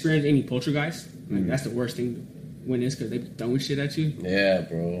haven't experienced any poltergeist. Like that's the worst thing when it's because they throwing shit at you. Yeah,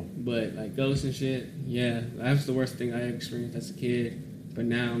 bro. But like ghosts and shit, yeah, that was the worst thing I experienced as a kid. But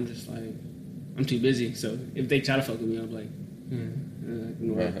now I'm just like, I'm too busy. So if they try to fuck with me, I'm like,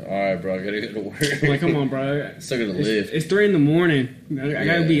 ignore it. All right, bro. I gotta go to work. I'm like, come on, bro. Still gotta live. It's 3 a.m. I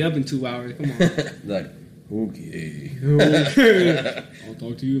gotta be up in 2 hours. Come on. Like, okay. I'll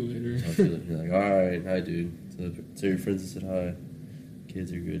talk to you later. You're like, all right, hi, dude. Tell your friends I said hi.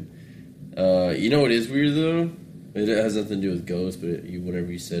 Kids are good. You know what is weird though? It has nothing to do with ghosts, but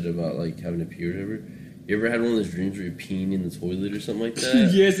whatever you said about like having to pee or whatever. You ever had one of those dreams where you're peeing in the toilet or something like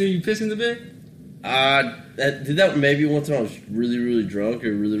that? Yes, and you piss in the bed? Did that maybe once when I was really, really drunk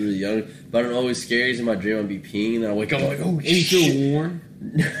or really, really young. But I don't always scary. In my dream, I'd be peeing, and I wake up, I'm like, oh, And you shit. feel warm?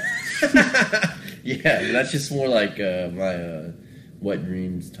 Yeah, but that's just more like my wet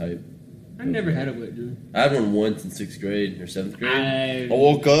dreams type. I never had a wet dream. I had one once in 6th grade or 7th grade. I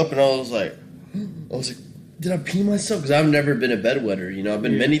woke up and I was like, did I pee myself? Because I've never been a bedwetter. You know, I've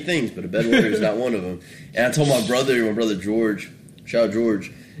been many things, but a bedwetter is not one of them. And I told my brother George, shout out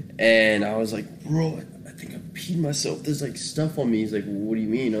George, and I was like, bro, I think I peed myself. There's like stuff on me. He's like, well, what do you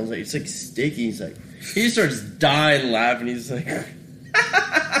mean? I was like, it's like sticky. He's like, he starts dying laughing. He's like,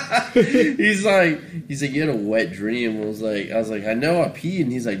 he's like, you had a wet dream. I was like, I know I peed.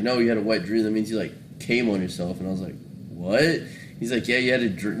 And he's like, no, you had a wet dream. That means you like came on yourself. And I was like, what? He's like, yeah, you had a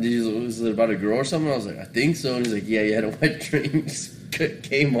dream. Was it about a girl or something? I was like, I think so. And he's like, yeah, you had a wet dream. You just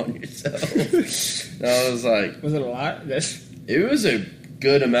came on yourself. And I was like, was it a lot? It was a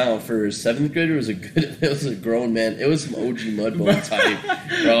good amount for a 7th grader. It was a grown man. It was some OG Mudbone type.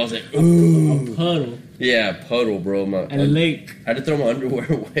 Bro, I was like, ooh. A puddle. Yeah, puddle, bro. A lake. I had to throw my underwear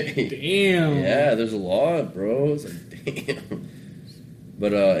away. Damn. Yeah, there's a lot, bro. I was like, damn.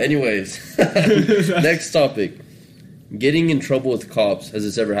 But anyways, next topic. Getting in trouble with cops. Has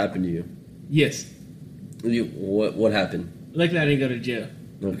this ever happened to you? Yes. What happened? Luckily, I didn't go to jail.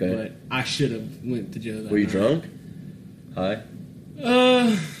 Okay. But I should have went to jail. Were you drunk? High?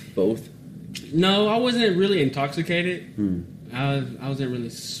 Both? No, I wasn't really intoxicated. I wasn't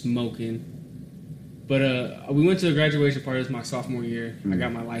really smoking. But we went to a graduation party. It was my sophomore year. I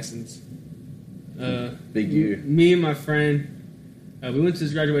got my license. Big year. Me and my friend, we went to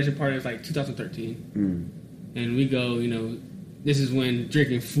this graduation party. It was like 2013. And we go, this is when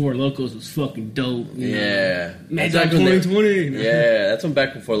drinking Four Locos was fucking dope. Yeah. That's like 2020. Yeah, that's when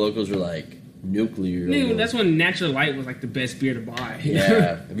back before Locos were like nuclear. Dude, that's when Natural Light was like the best beer to buy.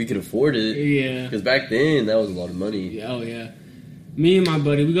 Yeah, if you could afford it. Yeah. Because back then, that was a lot of money. Yeah, oh yeah. Me and my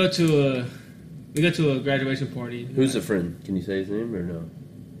buddy, we go to a graduation party. Who's the friend? Can you say his name or no?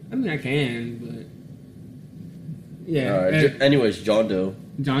 I mean, I can, but yeah. All right. Anyways, John Doe.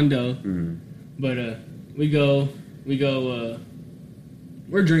 John Doe. But we go.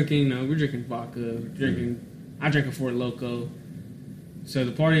 We're drinking. We're drinking vodka. I drank a Four Loko. So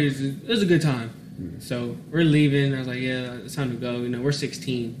the party it was a good time. So we're leaving. I was like, yeah, it's time to go. We're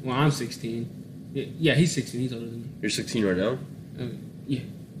 16. Well, I'm 16. Yeah, he's 16. He's older than me. You're 16 right now? Yeah.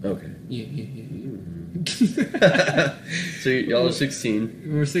 Okay. Yeah. So y'all are 16.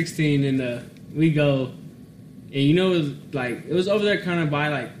 We're 16, and we go, and it was over there kind of by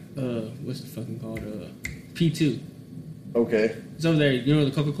like what's it fucking called? P2. Okay. It's over there. You know where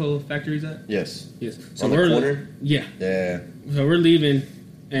the Coca-Cola factory's at? Yes. So on the corner? Yeah. Yeah. So we're leaving,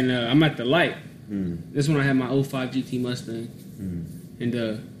 and I'm at the light. This one I had my 05 GT Mustang, and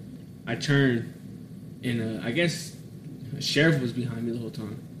I turn, and I guess a sheriff was behind me the whole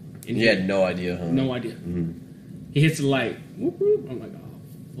time. And he had no idea, huh? No idea. He hits the light. Whoop, whoop. I'm like, oh,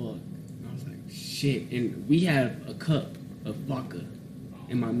 fuck. And I was like, shit. And we have a cup of vodka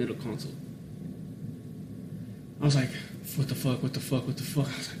in my middle console. I was like, what the fuck? I was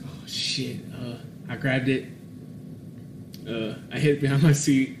like, oh, shit. I grabbed it. I hid behind my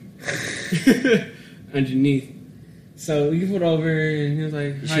seat. Underneath. So he pulled over and he was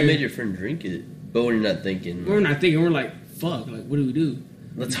like, You should have made your friend drink it. But when you're not thinking. we're not thinking. We're like, fuck. Like, what do we do?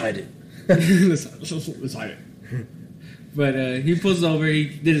 Let's hide it. let's hide it. But he pulls over. He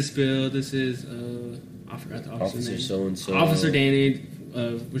did a spill. This is I forgot the officer's Officer name. so and so. Officer Danny,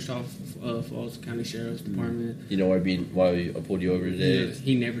 Wichita Falls County Sheriff's Department. You know why I pulled you over today?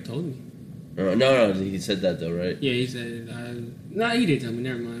 He never told me. No, he said that though, right? Yeah, he said. No, he didn't tell me.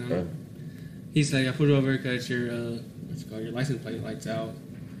 Never mind. Oh. He's like, I pulled you over because your what's it called? Your license plate lights out.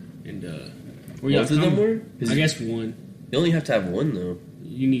 And where Both of them were? I guess one. You only have to have one though.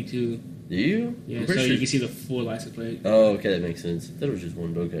 You need two. Do you? Yeah, so you can see the full license plate. Oh, okay, that makes sense. I thought it was just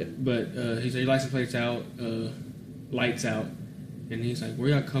one, but okay. But he's like, your license plate's out, lights out. And he's like, where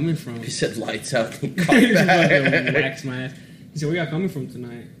y'all coming from? He said lights out. He He caught just back. fucking whacks my ass. He said, where y'all coming from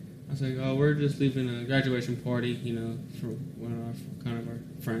tonight? I was like, oh, we're just leaving a graduation party, for one of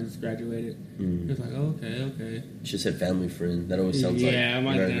our friends graduated. He was like, oh, okay. You should said family friend. That always sounds like. Yeah, I'm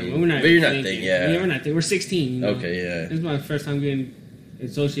like, you know what I mean? we're not But you're not thinking. thinking, yeah. We're not thinking. We're 16, Okay, yeah. This is my first time getting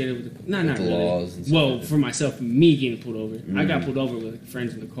associated with the, not the really. laws and stuff well, like that. for myself, me getting pulled over. I got pulled over with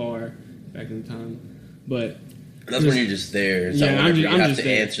friends in the car back in the time. But That's when you're just there. It's Yeah, not I'm whenever just- you I'm have just to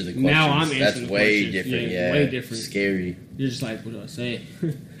there. answer the questions. Now I'm That's answering the way questions. different. Yeah, Yeah, way different. Scary. you're just like, what do I say?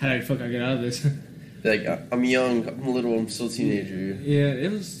 How the fuck I get out of this? Like I'm young, I'm little, I'm still a teenager. Yeah,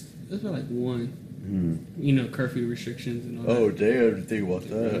 it was about like one. Curfew restrictions and all that. Oh damn! Think about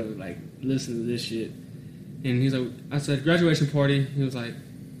that. Like, listen to this shit. And he's like, I said, graduation party. He was like,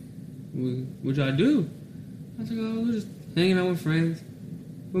 what'd y'all do? I was like, oh, we're just hanging out with friends.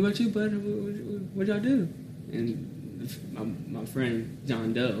 What about you, bud? What'd y'all do? And my friend,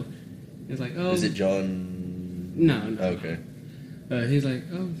 John Doe, is like, oh. Is it John? No. Okay. He's like,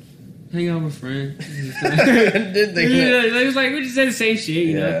 oh, hang out with friends. Didn't think that. He was like, we just said the same shit,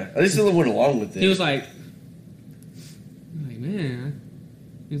 you know? At least they went along with it. He was like, man.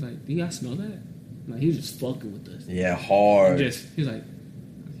 He was like, do y'all smell that? Like, he was just fucking with us. Yeah, hard. He's like,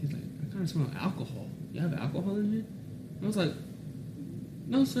 I kind of smell alcohol. You have alcohol in here? I was like,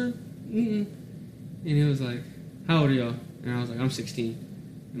 no, sir. Mm-mm. And he was like, how old are y'all? And I was like, I'm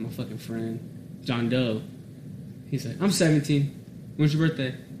 16. And my fucking friend, John Doe, he's like, I'm 17. When's your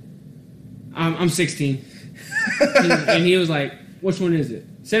birthday? I'm 16. And he was like, which one is it?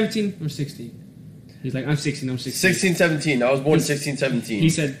 17 or 16? He's like, I'm 16. 16, 17. I was born 16, 17. He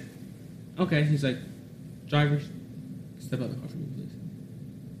said, okay. He's like, drivers, step out of the car for me, please.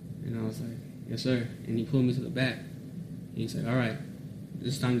 And I was like, yes, sir. And he pulled me to the back. And he's like, all right,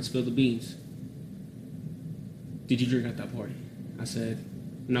 it's time to spill the beans. Did you drink at that party? I said,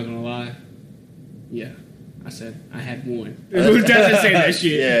 I'm not gonna lie. Yeah. I said, I had one. Who doesn't say that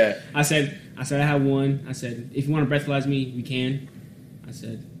shit? Yeah. I said, I had one. I said, if you want to breathalyze me, we can. I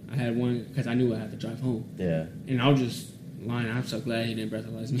said, I had one because I knew I had to drive home. Yeah. And I was just lying. I'm so glad he didn't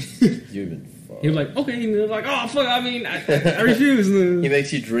breathalyze me. You've been fucked. He was like, okay. And he was like, oh, fuck. I mean, I refuse. He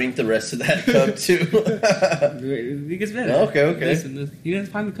makes you drink the rest of that cup, too. It gets better. Okay. Listen, he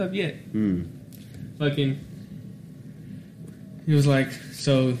doesn't find the cup yet. Fucking. He was like,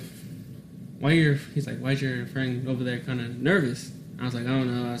 so, he's like, why's your friend over there kind of nervous? I was like, I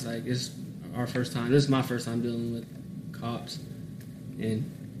don't know. I was like, it's our first time. This is my first time dealing with cops.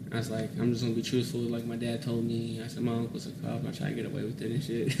 And I was like, I'm just going to be truthful. Like my dad told me. I said, my uncle's a cop. I try to get away with it and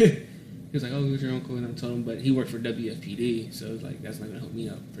shit. He was like, oh, who's your uncle? And I told him, but he worked for WFPD. So it's like, that's not going to help me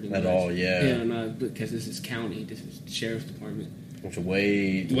out pretty much. At all, yeah. Yeah, no, because this is county. This is sheriff's department. Which are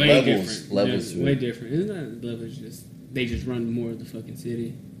way Different. levels. Yeah, way different. Isn't that levels? They just run more of the fucking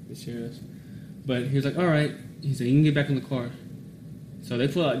city, the sheriffs. But he was like, all right. He said, you can get back in the car. So they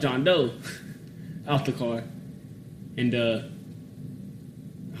pull out John Doe out the car. And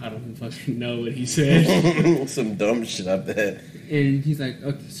I don't even fucking know what he said. Some dumb shit, I bet. And he's like,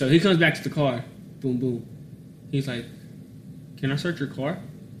 okay. So he comes back to the car. Boom, boom. He's like, can I search your car?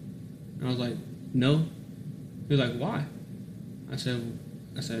 And I was like, no. He was like, why? I said,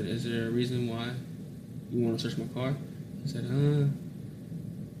 is there a reason why you want to search my car? He said,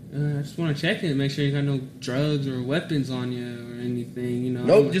 I just want to check it, make sure you got no drugs or weapons on you or anything, you know.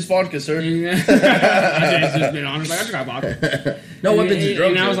 Nope, just vodka, sir. I just been honest, like, I just got vodka. No weapons or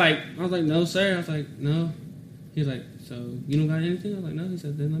drugs. And I was like, no, sir. I was like, no. He was like, so you don't got anything? I was like, no. He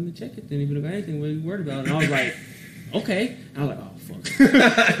said, then let me check it. Then if you don't got anything, what are you worried about? And I was like, okay. And I was like, oh, fuck.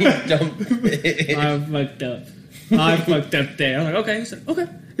 I fucked up there. I was like, okay. He said, okay.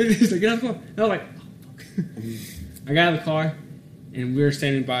 He's like, get out of the car. And I was like, oh, fuck. I got out of the car, and we were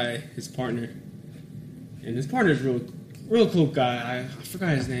standing by his partner. And his partner's real cool guy. I forgot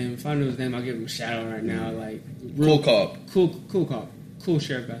his name. If I knew his name, I'll give him a shout out right now. Like, Cool cop. Cool cop. Cool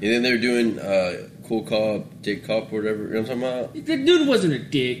sheriff guy. And then they were doing cool cop, dick cop, or whatever. You know what I'm talking about? The dude wasn't a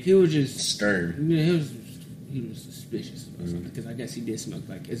dick. He was just Stern. Yeah, he was suspicious or something because I guess he did smell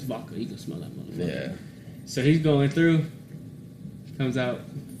like it's vodka. You can smell that motherfucker. Yeah. So he's going through, comes out,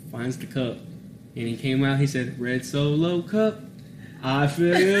 finds the cup, and he came out. He said, "Red Solo cup, I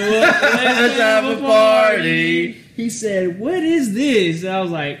feel you. Let's have a party." He said, "What is this?" And I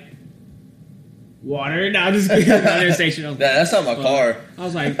was like, "Water." And I was just getting station. I was like, That's not my car. I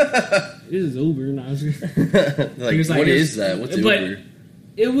was like, "This is Uber." And I was like, he was like, what is that? What's Uber?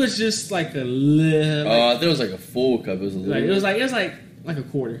 It was just like a little. I thought it was like a full cup. It was a little. Like, it was like a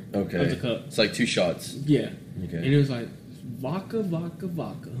quarter. Okay. Of the cup. It's like 2 shots. Yeah. Okay. And it was like vodka, vodka,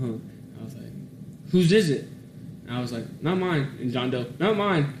 vodka. Huh. I was like, whose is it? And I was like, not mine. And John Doe, not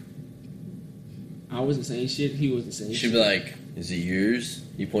mine. I wasn't saying shit. He wasn't saying She'd shit. be like, is it yours?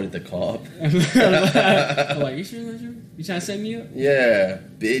 You pointed at the cop. I'm like, you sure that's yours? You trying to set me up? Yeah,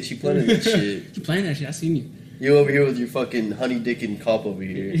 bitch, you planning that shit. You playing that shit? I seen you. You over here with your fucking honey dick and cop over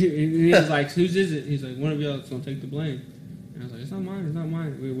here. He was like, whose is it? He's like, one of y'all's gonna take the blame. And I was like, it's not mine. It's not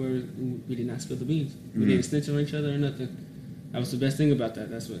mine. We did not spill the beans. We didn't snitch on each other or nothing. That was the best thing about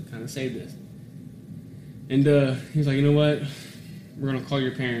that. That's what kind of saved us. And he's like, you know what? We're gonna call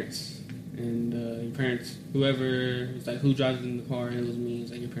your parents. And your parents, whoever, it's like, who drives in the car? And it was me.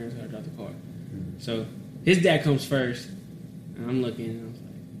 It's like, your parents gotta drive the car. So his dad comes first, and I'm looking, and I was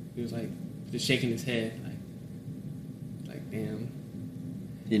like, he was like, just shaking his head, like damn.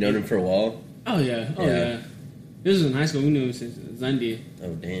 You known him for a while? Oh yeah. This was in high school. We knew him since Zundy.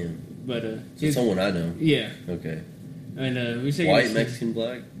 Oh damn. But so someone I know. Yeah. Okay. And we shaking White, his Mexican,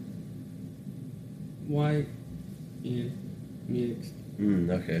 black. White, yeah, mixed,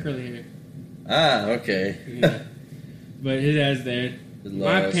 okay. curly hair. Ah, okay. Yeah. But his dad's there.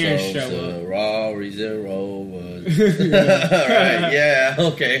 My parents show up. Right, yeah,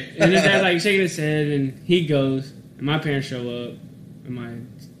 okay. And his dad's like shaking his head, and he goes, and my parents show up, and my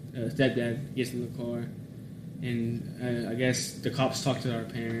stepdad gets in the car, and I guess the cops talk to our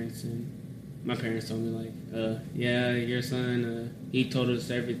parents, and my parents told me like, yeah, your son, he told us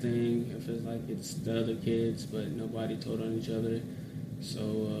everything. It feels like it's the other kids, but nobody told on each other,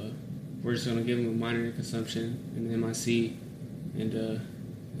 so we're just gonna give him a minor consumption in MIC. And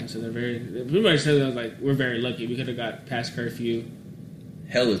I said everybody said that, like, we're very lucky. We could have got past curfew.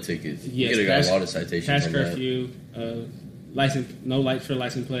 Hella tickets. Yes, You could have got a lot of citations. Past on curfew, license, no lights for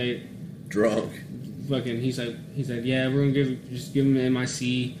license plate. Drunk. Fucking, he's like, yeah, we're gonna just give him an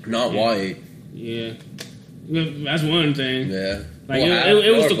MIC. Not white. Yeah, that's one thing. Yeah. Like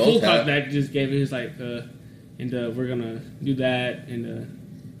it was the cool cop that just gave it. He was like, and we're gonna do that, and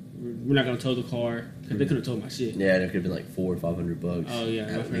we're not gonna tow the car. They could have towed my shit. Yeah, it could have been like $400 or $500. Oh yeah,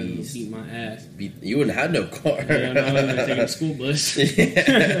 my at friend least. beat my ass. You wouldn't have had no car. Yeah, no, I was taking a school bus.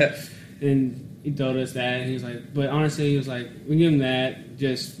 Yeah. And he told us that, and he was like, but honestly, he was like, we give him that.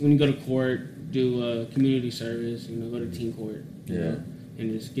 Just when you go to court, do community service. Go to teen court. You know,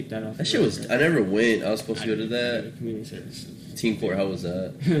 and just get that off. That shit was. I never went. I was supposed to go to that. Community service. Teen court. How was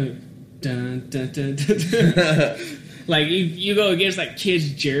that? Dun, dun, dun, dun, dun. Like you go against like kids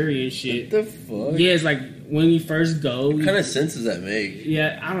jury and shit. What the fuck? Yeah, it's like when you first go. What kind of sense does that make?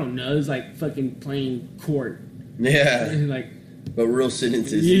 Yeah, I don't know. It's like fucking playing court. Yeah. Like. But real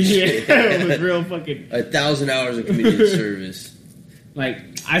sentences. Yeah, it was real fucking. 1,000 hours of community service. Like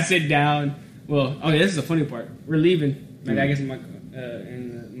I sit down. Well, okay, this is the funny part. We're leaving. Like I guess my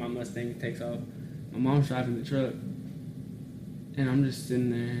Mustang takes off. My mom's driving the truck, and I'm just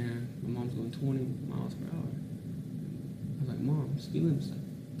sitting there. My mom's going 20 miles per hour. I was like, Mom, speed limit's like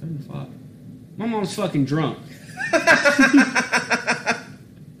 35. My mom's fucking drunk.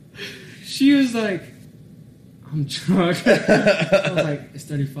 She was like, I'm drunk. I was like, it's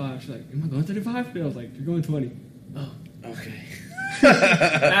 35. She's like, am I going 35? I was like, you're going 20. Oh, okay.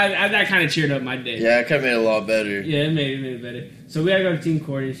 That kind of cheered up my day. Yeah, it kind of made it a lot better. Yeah, it made it better. So we had to go to teen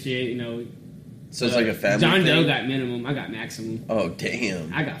court and shit, So it's like a family John thing? Doe got minimum. I got maximum. Oh,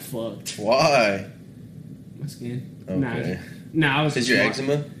 damn. I got fucked. Why? My skin. Okay. Nah, I was. Is your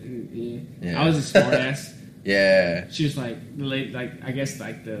eczema? Yeah. I was a smart ass. Yeah. She was like, I guess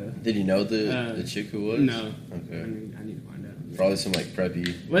like the. Did you know the chick who was? No. Okay. I need to find out. Probably some like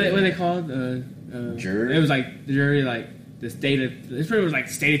preppy. What are they called? Jury? It was like the jury, like the state of. It's pretty much like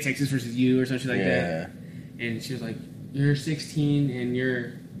the state of Texas versus you or something like that. And she was like, "You're 16 and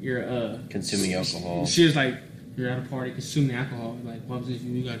you're consuming alcohol." She was like, "You're at a party consuming alcohol." Like, what was if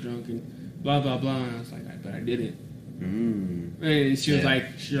you got drunk and blah blah blah? And I was like, "But I didn't." And she was like,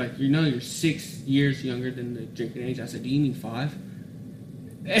 you're 6 years younger than the drinking age. I said, "Do you mean 5?"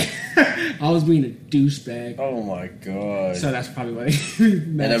 I was being a douchebag. Oh my god. So that's probably why.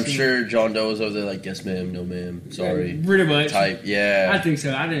 And I'm sure John Doe was over there like, yes ma'am, no ma'am, sorry. Pretty much. Type, yeah. I think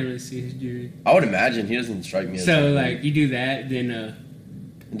so. I didn't really see his jury. I would imagine he doesn't strike me as So that like way. you do that, then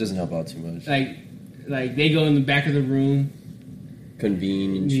It doesn't help out too much. like they go in the back of the room.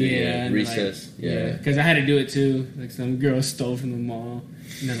 Convene and shit. Yeah. and Recess. Yeah. Because I had to do it too. Like some girl stole from the mall,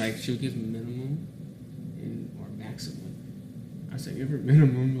 and they're like, she'll give minimum or maximum. I said, give her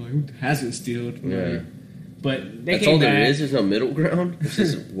minimum. Like, who hasn't stealed? Yeah. Like, but they That's came all there back. is? There's no middle ground? It's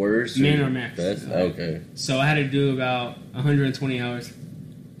just worse? Min or max. Best? Okay. So I had to do about 120 hours.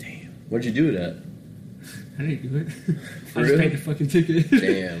 Damn. Where'd you do it at? I didn't do it. For I just real? paid the fucking ticket.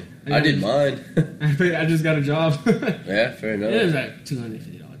 Damn. I did mine. I just got a job. Yeah, fair enough. It was like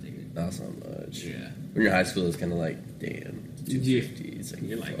 $250 ticket. That's not much. Yeah. When you're in high school, it's kind of like, damn, 250. It's like,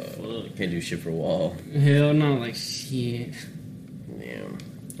 You're like, fuck. Can't do shit for a while. Hell no, like shit. Damn.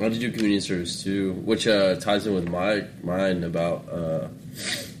 I had to do community service too, which ties in with mine about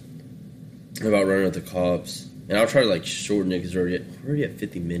running with the cops. And I'll try to like shorten it because we're already at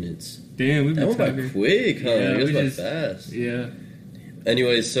 50 minutes. Damn, we That went by talking. quick, huh? Yeah, It goes we by just- fast. Yeah.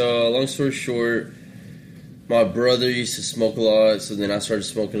 Anyway, so long story short, my brother used to smoke a lot, so then I started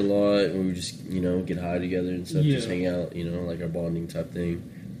smoking a lot, and we would just, get high together and stuff, just Yeah. hang out, like our bonding type thing.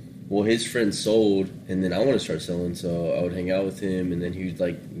 Well, his friend sold, and then I want to start selling, so I would hang out with him, and then he would,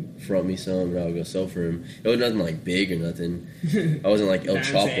 like, front me some, and I would go sell for him. It was nothing, like, big or nothing. I wasn't, like, El That's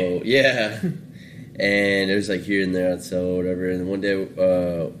Chapo. it. Yeah. And it was, like, here and there I'd sell or whatever. And one day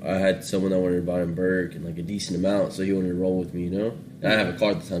I had someone that wanted to buy in Burke, and, like, a decent amount, so he wanted to roll with me, And I didn't have a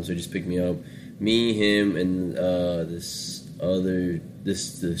car at the time, so he just picked me up. Me, him, and this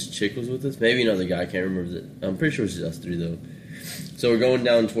chick was with us. Maybe another guy, I can't remember. I'm pretty sure it was just us three, though. So we're going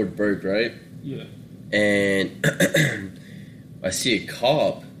down toward Burke, right? Yeah. And I see a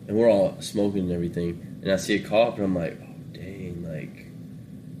cop, and we're all smoking and everything. And I see a cop, and I'm like, oh, dang,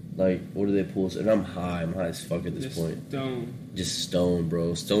 like, what do they pull us? And I'm high as fuck at this Just point. Don't. Just stone,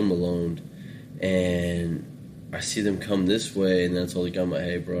 bro. Stone Malone. And I see them come this way, and then I told the guy, I'm like,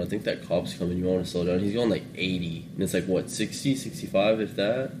 hey, bro, I think that cop's coming. You want to slow down? He's going like 80. And it's like, what, 60, 65, if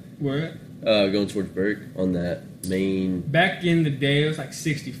that? Where? Going towards Burke on that main. Back in the day, it was like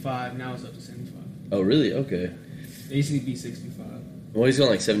 65. Now it's up to 75. Oh, really? Okay. It used to be 65. Well, he's going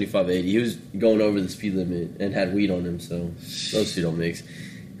like 75, 80. He was going over the speed limit and had weed on him, so those two don't mix.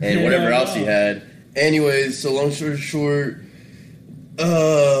 And whatever else he had. Anyways, so long story short,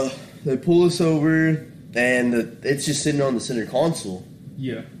 they pull us over, and it's just sitting on the center console,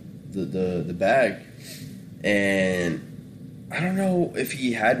 Yeah. the bag. And I don't know if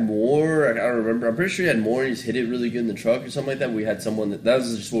he had more. I don't remember. I'm pretty sure he had more, and he just hit it really good in the truck or something like that. We had someone that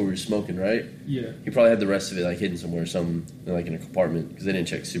was just what we were smoking, right? Yeah. He probably had the rest of it like hidden somewhere or something, like in a compartment, because they didn't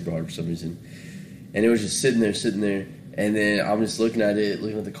check super hard for some reason. And it was just sitting there. And then I'm just looking at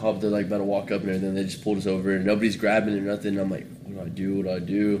the cop. They're like about to walk up and everything. They just pulled us over, and nobody's grabbing it or nothing. And I'm like, what do I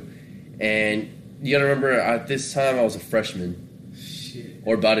do? And you gotta remember, at this time I was a freshman, Shit.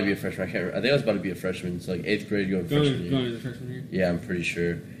 or about to be a freshman. I can't remember. I think I was about to be a freshman. It's like 8th grade going freshman year. Going to the freshman year. Yeah, I'm pretty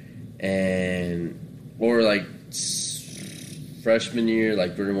sure. Or like freshman year,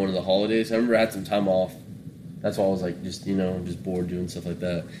 like during one of the holidays. I remember I had some time off. That's why I was like, just bored doing stuff like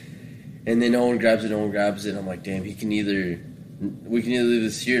that. And then no one grabs it. And I'm like, damn, we can either leave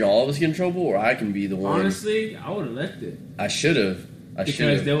this here and all of us get in trouble, or I can be the one. Honestly, I would have left it. I should have.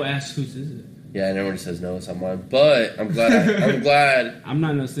 Because they'll ask whose is it. Yeah, and everyone says no, it's not mine. But I'm glad. I'm glad. I'm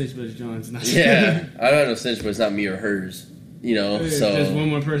not no snitch, but it's John's. Not Yeah, I don't know snitch, but it's not me or hers. So there's one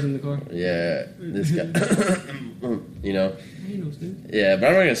more person in the car. yeah, this guy. Ain't no snitch. Yeah, but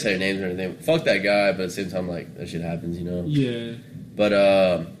I'm not gonna say names or anything. Fuck that guy, but at the same time, like, that shit happens, Yeah.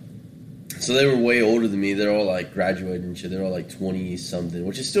 But so they were way older than me. They're all like graduating and shit. They're all like 20 something,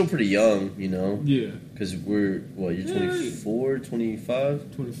 which is still pretty young, Yeah. Because you're 24,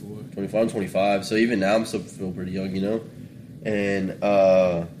 25? 24. 25, I'm 25. So even now, I'm still feel pretty young, And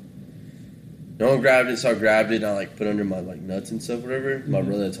no one grabbed it, so I grabbed it and I like put it under my like nuts and stuff, whatever. Mm-hmm. My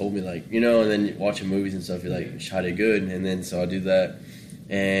brother told me like, and then watching movies and stuff, you're like, shot it good, and then so I do that,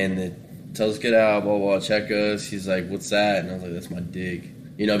 and it tells us get out, blah blah, check us. He's like, what's that? And I was like, that's my dick,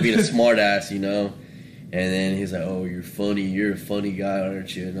 being a smart ass, And then he's like, oh, you're funny, you're a funny guy,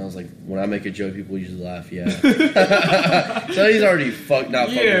 aren't you? And I was like, when I make a joke, people usually laugh, yeah. So he's already fucking with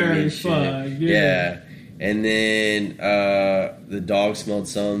me and shit. Yeah. And then the dog smelled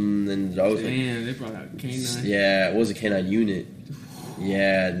something, and the dog was Damn, they brought out K9. yeah, it was a canine unit.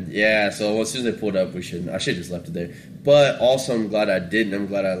 Yeah. So as soon as they pulled up, I should have just left it there. But also, I'm glad I didn't. I'm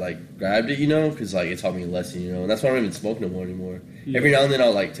glad I like grabbed it, because like it taught me a lesson, and that's why I don't even smoke no more anymore. Yeah. Every now and then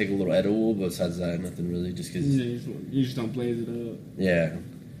I'll like take a little edible, but besides that, nothing really. Just because. You just don't blaze it up. Yeah.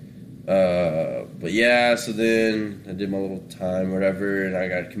 But yeah, so then I did my little time, whatever, and I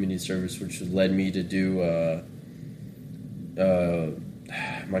got community service, which led me to do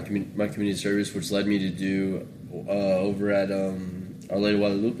my community service, which led me to do over at Our Lady of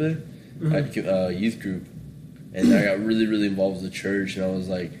Guadalupe, I had a youth group, and I got really, really involved with the church, and I was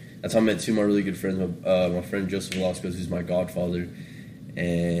like, that's how I met two of my really good friends, my friend Joseph Velasquez, who's my godfather,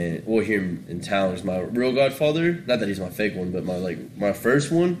 and here in town is my real godfather. Not that he's my fake one, but my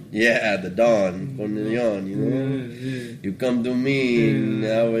first one. Yeah, the Don Con Leon. You know, you come to me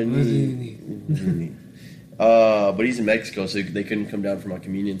now and but he's in Mexico, so they couldn't come down for my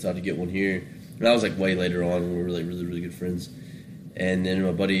communion, so I had to get one here. And that was like way later on when we were like really, really good friends. And then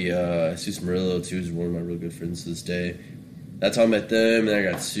my buddy Jesus Murillo too is one of my real good friends to this day. That's how I met them, and I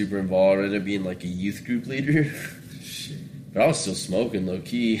got super involved. I ended up being like a youth group leader. But I was still smoking low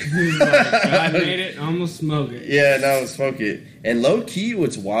key. I made it. I'm gonna smoke it. Yeah, now I smoke it. And low key,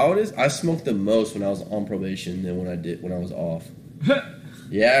 what's wild is I smoked the most when I was on probation than when I was off.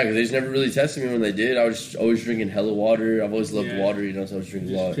 Yeah, because they just never really tested me when they did. I was always drinking hella water. I've always loved water, you know, so I was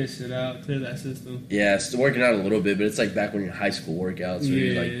drinking a lot. Piss it out, clear that system. Yeah, still working out a little bit, but it's like back when you're in high school workouts where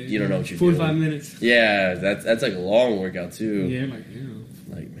you're like, you don't know what you're 45 doing. minutes. Yeah, that's like a long workout too. Yeah, like, you know.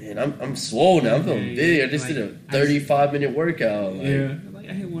 Like, man, I'm swole now. I'm feeling big. I just did a 35-minute workout. Like, like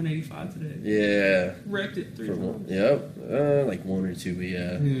I hit 185 today. Yeah. Wrecked it 3 times. Yep. Like 1 or 2, but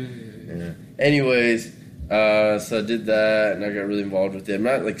yeah. Anyways, so I did that, and I got really involved with it. I'm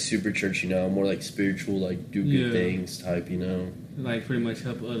not like super churchy now. I'm more like spiritual, like do good things type, you know. Like pretty much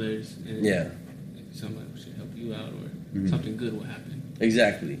help others. And somebody should help you out, or something good will happen.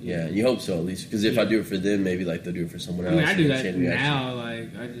 Exactly. Yeah, you hope so at least. Because if I do it for them, maybe like they'll do it for someone else. I mean, I do that now. Like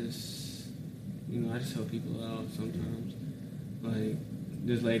I just help people out sometimes. Like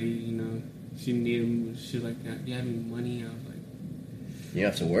this lady, you know, she needed. She was like, "Do you have any money?" I was like, "You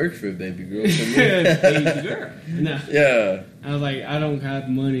have to work for it, baby girl." Baby girl. No. Yeah. I was like, "I don't have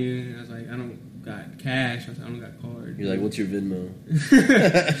money." I was like, "I don't got cash." I was like, "I don't got card." You're like, "What's your Venmo?"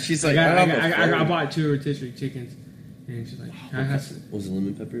 She's like, I bought 2 rotisserie chickens. And she's like, was it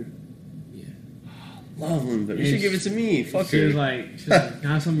lemon pepper? Yeah. Love lemon pepper. You should give it to me. Fuck she was like, can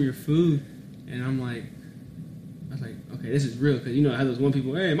I have some of your food? And I was like, okay, this is real. Because, you know, I had those one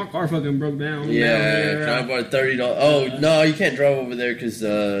people, hey, my car fucking broke down. Yeah, drive by $30. Oh, no, you can't drive over there because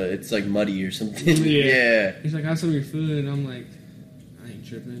it's like muddy or something. Yeah. He's like, have some of your food. And I'm like, I ain't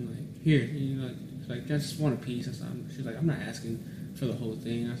tripping. Like, here. You know, she's like, I just want a piece. She's like, I'm not asking for the whole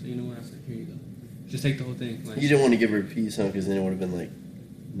thing. I said, you know what? I said, here you go. Just take the whole thing. Like, you didn't want to give her a piece, huh? Because then it would have been like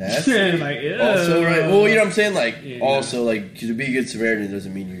nasty. Like, yeah. Also, right? Well, you know what I'm saying? Like, like, to be a good Samaritan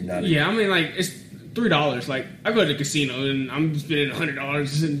doesn't mean you're not. I mean, like, it's $3. Like, I go to the casino and I'm spending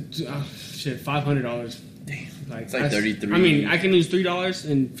 $100 and $500. Damn. Like, it's like 33. I mean, I can lose $3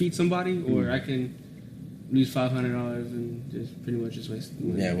 and feed somebody, or I can lose $500 and just pretty much just waste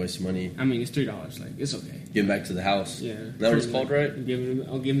money. Yeah, waste money. I mean, it's $3. Like, it's okay. Give them back to the house. Yeah. Is that what it's called, right?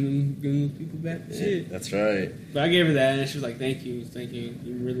 I'll give them people back. Shit. That's right. But I gave her that, and she was like, thank you.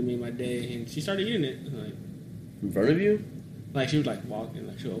 You really made my day. And she started eating it. Like, in front of you? Like, she was like walking,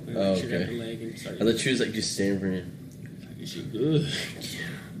 like, she opened it, she grabbed her leg and started. I thought she was like just standing for you. Like, is she good?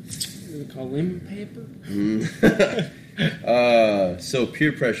 Is it called lemon paper? So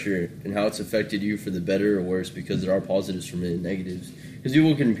peer pressure and how it's affected you for the better or worse, because there are positives from it and negatives. Because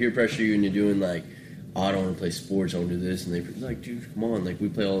people can peer pressure you and you're doing like, oh, I don't want to play sports, I want to do this, and they're like, dude, come on, like we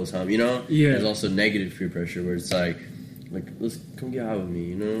play all the time, you know? Yeah. There's also negative peer pressure where it's like let's come get out with me,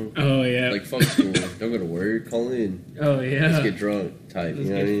 you know? Oh yeah. Like fuck school, don't go to work, call in. Oh yeah. Let's get drunk type. Let's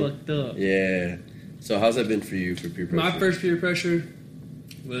you know get what I mean? fucked up. Yeah. So how's that been for you for peer pressure? My first peer pressure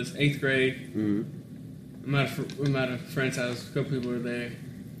was 8th grade. Mm-hmm. I'm at a friend's house. A couple people were there,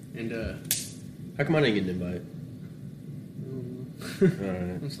 and how come I didn't get an invite?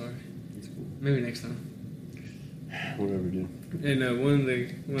 Alright. I'm sorry. That's cool. Maybe next time. Whatever, dude. And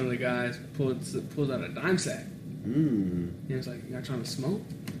one of the guys pulls out a dime sack. He was like, "Y'all trying to smoke?"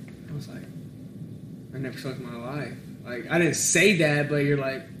 I was like, "I never smoked in my life." Like, I didn't say that, but you're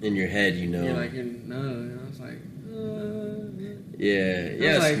like, in your head, you know. You're like, no. And I was like,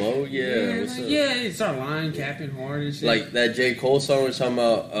 yeah, like, smoke, yeah. What's up? Yeah, he started lying, capping hard and shit. Like that J. Cole song was talking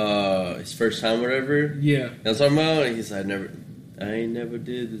about his first time, whatever. Yeah. That's what I'm talking about. And he's like, I ain't never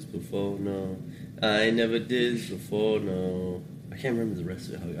did this before, no. I ain't never did this before, no. I can't remember the rest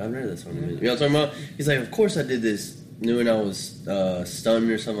of it. I've heard that song in a minute. You know what I'm talking about? He's like, of course I did this. Knew when I was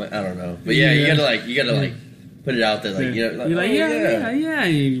stunned or something. I don't know. But yeah, you gotta put it out there, like, you know, like, you're like, oh, yeah,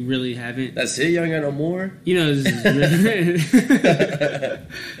 you really haven't. That's it. You ain't got no more. You know,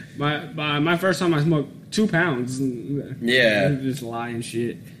 my first time I smoked 2 pounds. Yeah, just lying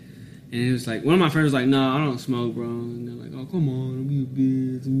shit. And it was like, one of my friends was like, "No, I don't smoke, bro." And they're like, "Oh, come on, don't be a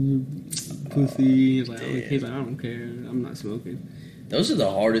bitch, don't be a pussy." It's like, he's like, "I don't care, I'm not smoking." Those are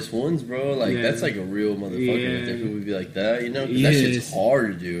the hardest ones, bro. Like, that's like a real motherfucker right there who would be like that, you know? 'Cause that shit's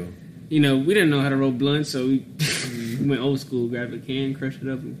hard to do. You know, we didn't know how to roll blunts, so we went old school, grabbed a can, crushed it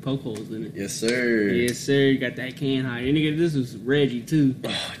up, and poke holes in it. Yes, sir. Yes, sir. You got that can high. And nigga, this was Reggie, too.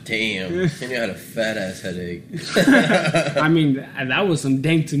 Oh, damn. And you had a fat-ass headache. I mean, that was some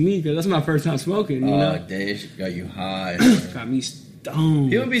dank to me, because that's my first time smoking, you know? Oh, damn. Shit got you high. Got me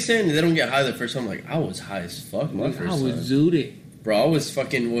stoned. People be saying they don't get high the first time. Like, I was high as fuck my first time. I was zooted. Bro, I was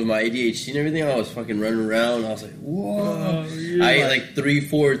fucking, with my ADHD and everything, I was fucking running around. I was like, whoa. I ate like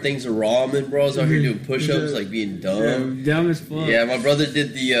 3-4 things of ramen, bro. I was out here doing push-ups, like being dumb. Yeah, dumb as fuck. Yeah, my brother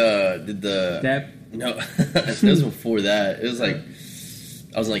did the... That? No, it was before that. It was like,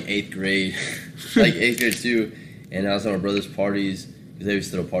 I was in like 8th grade. Like 8th grade too. And I was at my brother's parties, because they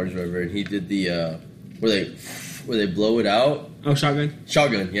used to throw parties or whatever, and he did the, where they blow it out. Oh, shotgun?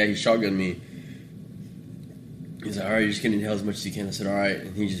 Shotgun, yeah, he shotgunned me. He's like, all right, you're just gonna inhale as much as you can. I said, all right,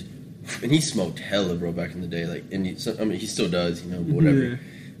 and he smoked hella, bro, back in the day. Like, and he still does, you know, but whatever. Yeah.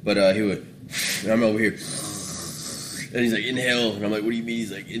 But he would, and I'm over here, and he's like, inhale, and I'm like, what do you mean?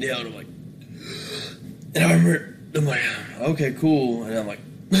 He's like, inhale, and I'm like, and I remember, I'm like, okay, cool, and I'm like,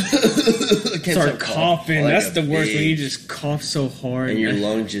 I can't start coughing. Like that's the worst when you just cough so hard, and your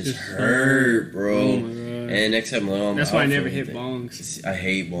lungs just hurt, bro. Oh my God. And next time, that's why I never hit bongs. I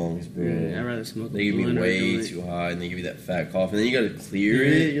hate bongs, bro. Yeah, I'd rather smoke. They give me way too high, and they give you that fat cough, and then you got to clear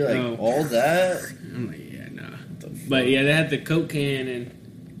it. You're like, all that. I'm like, yeah, nah. But yeah, they had the Coke can, and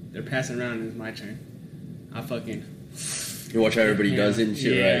they're passing around, and it's my turn. I fucking. You watch how everybody does it and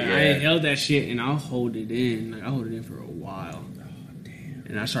shit, right? Yeah, I held that shit, and I'll hold it in. Like, I hold it in for a while. Oh, damn.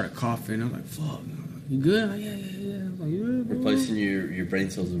 And I started coughing. I was like, fuck. You good? Like, yeah. I was like, yeah, bro. Replacing your brain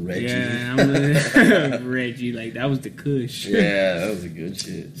cells with Reggie. Yeah, I'm Reggie. Like, that was the kush. Yeah, that was a good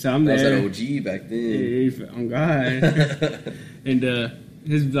shit. So I'm there. That was that OG back then. Yeah, on God. And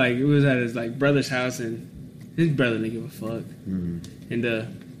his like it was at his like brother's house, and his brother didn't give a fuck.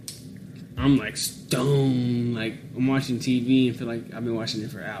 And I'm like stoned, like I'm watching TV and feel like I've been watching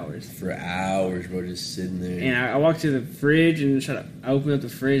it for hours. For hours, bro, just sitting there. And I walked to the fridge and I opened up the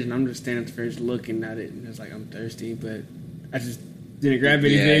fridge, and I'm just standing at the fridge looking at it, and it's like I'm thirsty, but I just didn't grab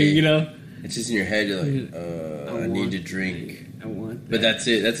anything, you know. It's just in your head. You're like, I need to drink. I want that. But that's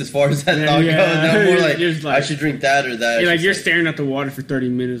it. That's as far as that thought goes. No more like, I should drink that or that. You're staring at the water for 30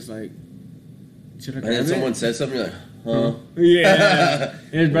 minutes, like, should I grab it? And then someone says something, you're like, huh? Yeah.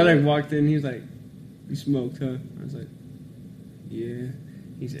 And his brother walked in, he was like, you smoked, huh? I was like, yeah.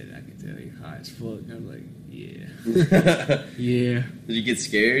 He said, I can tell you're high as fuck. I was like, yeah. Yeah. Did you get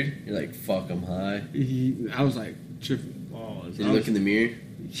scared? You're like, fuck, I'm high. I was like, tripping balls. Did you look in the mirror?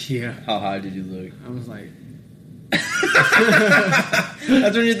 Yeah. How high did you look? I was like...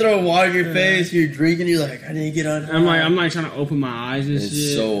 That's when you throw water in your face, you're drinking, you're like, I didn't get on high. I'm like trying to open my eyes and it's shit.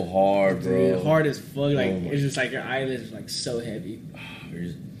 It's so hard, bro. It's hard as fuck. Like, it's just like your eyelids are like so heavy.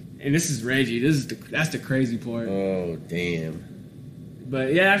 And this is Reggie. That's the crazy part. Oh, damn.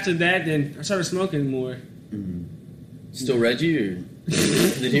 But yeah, after that, then I started smoking more. Mm-hmm. Still Reggie, or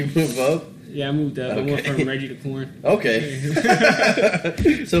did you move up? Yeah, I moved up. Okay. I went from Reggie to Corn. Okay.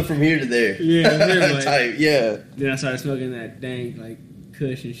 So from here to there. Yeah, pretty much. Type, yeah. Then I started smoking that dank, like,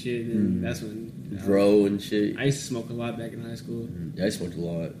 kush and shit, and that's when... Bro and shit. I used to smoke a lot back in high school. Yeah, I smoked a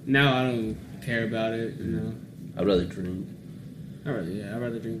lot. Now I don't care about it, you know. I'd rather drink. I'd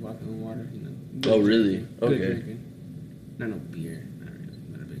rather drink vodka and water, you know. Oh, really? Good drinking. Not no beer. Not really.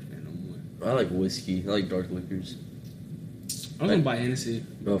 Not a big fan no more. I like whiskey. I like dark liquors. I was gonna buy Hennessy.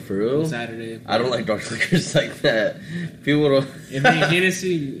 Oh, for real? On Saturday. I don't like dark liquors like that. People don't... If it ain't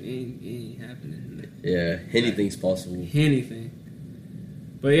Hennessy, it ain't happening. Yeah, anything's possible. Anything.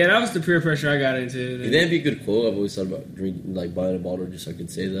 But yeah, that was the peer pressure I got into. That'd be a good quote. I've always thought about drinking, like buying a bottle just so I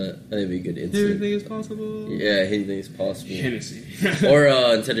could say that. That'd be a good instant. Anything is possible. Yeah, anything is possible. Hennessy. Or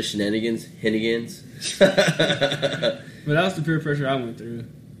instead of shenanigans, Hennigans. But that was the peer pressure I went through.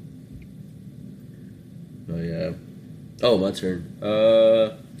 Oh yeah. Oh, my turn.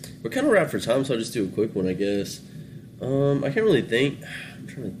 We're kind of wrapped for time, so I'll just do a quick one, I guess. I can't really think. I'm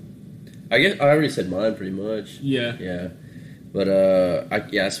trying to. I guess I already said mine pretty much. Yeah. Yeah. But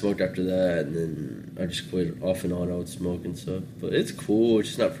I smoked after that, and then I just quit off and on. I would smoke and stuff, but it's cool. It's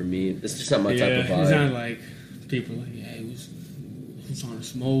just not for me. It's just not my type of vibe. It's not like people like, yeah, he was Who's trying to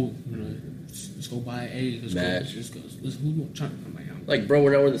smoke? You know, let's go buy a. Let's Match. go. Let's go. Let's who's more trying? I'm like, Like, bro,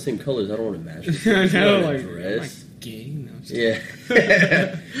 we're not wearing the same colors. I don't want to match. With you. I know, like, I'm dress. like gay. No, I'm just Yeah.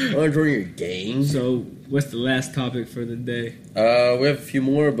 I want to join your gang. So, what's the last topic for the day? We have a few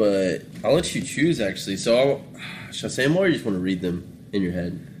more, but I'll let you choose, actually. So, should I say them or you just want to read them in your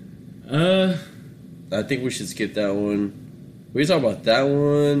head? I think we should skip that one. We can talk about that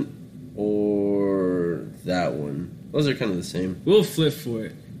one or that one. Those are kind of the same. We'll flip for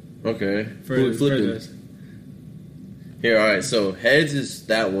it. Okay. For Flipping. this. Here, all right. So, heads is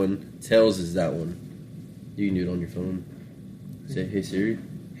that one. Tails is that one. You can do it on your phone. Say, hey, Siri.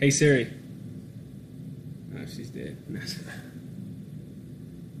 Hey Siri. Oh, she's dead.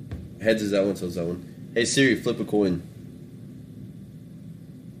 Heads is that one, tails is that one. Hey, Siri, flip a coin.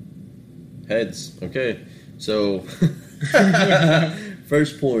 Heads. Okay. So,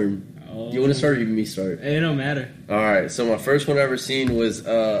 first porn. Oh. You want to start or you me start? It don't matter. All right. So, my first one I ever seen was,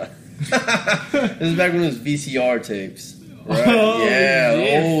 this is back when it was VCR tapes. Right? Oh, yeah.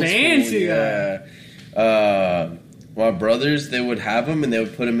 yeah, Old fancy school, yeah. My brothers, they would have them and they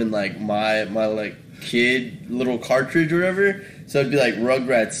would put them in like my like kid little cartridge or whatever. So it'd be like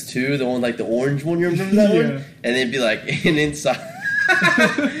Rugrats 2, the one like the orange one. You remember that Yeah. one? And it'd be like and inside.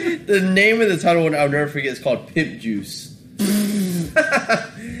 The name of the title one I'll never forget is called Pimp Juice.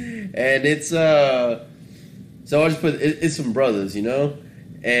 And it's so I just put it's some brothers, you know,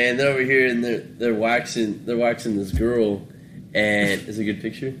 and they're over here and they're waxing this girl, and it's a good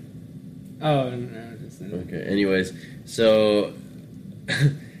picture. Oh no. Okay. Anyways, so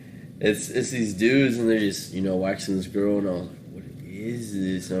it's these dudes and they're just waxing this girl and I was like, what is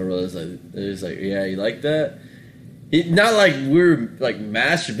this? And I realized like they're just like, yeah, you like that? Not like we're like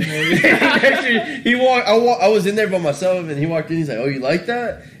masturbating. Actually, I was in there by myself and he walked in. He's like, oh, you like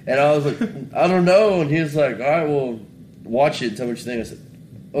that? And I was like, I don't know. And he was like, all right, well, watch it. And tell me what you think. I said,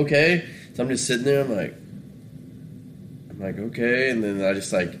 okay. So I'm just sitting there. I'm like, okay. And then I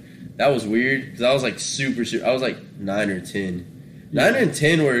just like. That was weird because I was like super. I was like 9 or 10. 9 and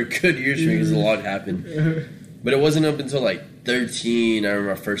 10 were good years for me because a lot happened. But it wasn't up until like 13. I remember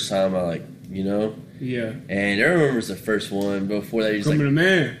my first time. I like Yeah. And I remember it was the first one. Before that, you're just Coming like, to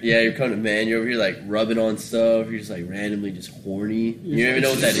man. yeah, you're coming to man. You're over here like rubbing on stuff. You're just like randomly just horny. You don't even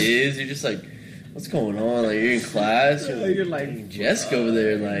know what that is. You're just like, what's going on? Like you're in class. You're like Jessica over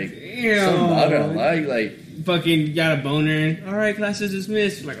there. Like damn. something about her I like. Fucking got a boner. All right, class is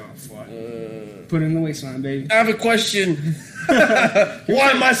dismissed. You're like, oh fuck. Put it in the waistline, baby. I have a question.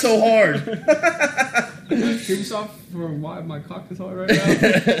 Why am I so hard? Give yourself for why my cock is hard right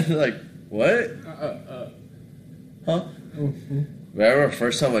now. Like what? Huh? Remember the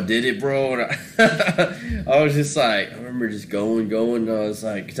first time I did it, bro? And I was just like, I remember just going. And I was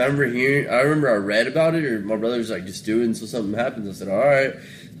like, cause I remember I read about it, or my brother was like, just do it until something happens. I said, all right.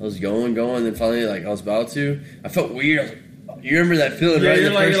 I was going. Then finally, like I was about to. I felt weird. I was like, you remember that feeling, right?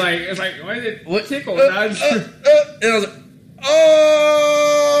 You're like, it's like, why did it tickle? And I was like,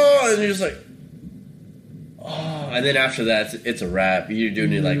 oh, and you're just like, oh, and then after that, it's a wrap. You're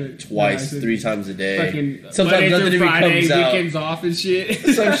doing it like twice, 3 times a day. Fucking Sometimes nothing even Friday, comes out. weekends off and shit.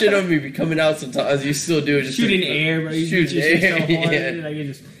 Some shit don't be coming out sometimes. You still do it. Just Shooting air, bro. You shoot shoot air. so hard, Yeah. like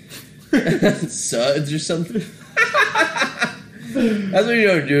it just. Suds or something. That's what you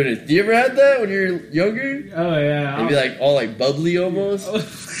were doing it. Do you ever had that when you were younger? Oh yeah. It'd be like all like bubbly almost.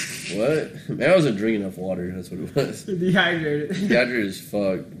 What? Man, I wasn't drinking enough water. That's what it was. Dehydrated. Dehydrated as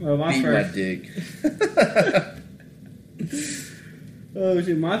fuck. Well, Beat my dick. Oh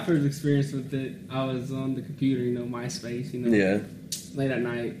shit! My first experience with it, I was on the computer, MySpace, Yeah. late at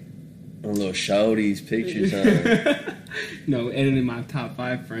night. On little shouties, pictures, huh? Editing my top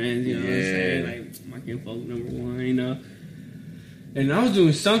 5 friends, what I'm Yeah. saying? Like, my kinfolk number 1, And I was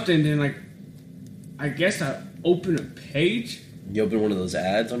doing something, then, like, I guess I opened a page. You opened one of those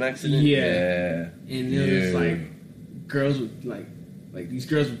ads on accident? Yeah. And there was, like, girls with, like these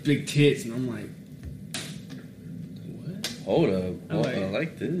girls with big tits, and I'm like, what? Hold up. I'm Oh, like- I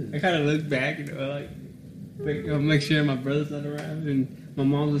like this. I kind of look back, make sure my brother's not around, and my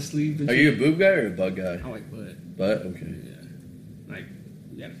mom's asleep. And Are you a boob guy or a bug guy? I like butt. Butt? Okay. Yeah. Like,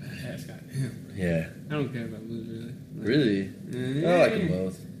 you got a fat ass, goddamn. Yeah. I don't care about boobs, really. Like, Really? I like them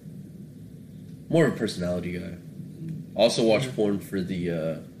both. More of a personality guy. Also watch porn for the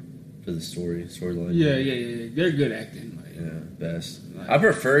storyline. Yeah. They're good acting. Like, Yeah, best. Like- I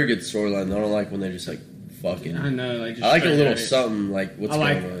prefer a good storyline. I don't like when they're just like fucking. I know. Like, just I like a straight little at it. something like what's I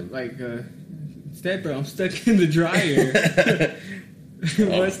like, going on. Step bro, I'm stuck in the dryer.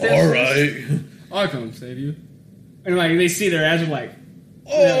 What's that? All right. I'll come save you. And like they see their ass, like,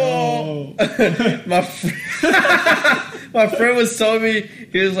 Oh, my My friend was telling me,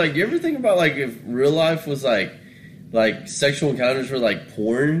 he was like, you ever think about like if real life was like sexual encounters were like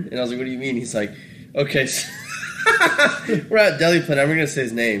porn? And I was like, what do you mean? He's like, okay, so we're at Deli Planet. I'm not gonna say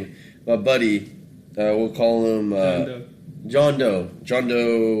his name. My buddy, we'll call him John Doe. John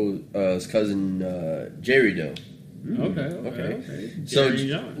Doe's cousin, Jerry Doe. Okay.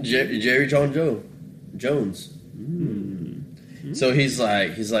 Jerry John Joe Jones. So he's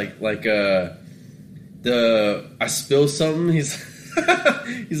like I spill something. He's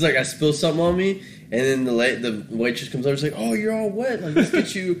like I spill something on me, and then the waitress comes over. She's like, "Oh, you're all wet. Like let's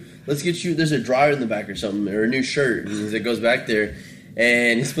get you. There's a dryer in the back or something, or a new shirt." And he goes back there,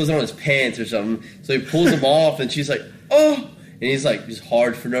 and he spills it on his pants or something. So he pulls them off, and she's like, "Oh." And he's like just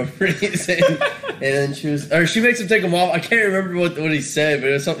hard for no reason. And then she makes him take them off. I can't remember what he said,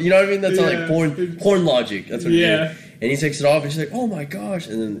 but it was something, you know what I mean? That's like porn logic. That's what it is. And he takes it off, and she's like, "Oh my gosh!"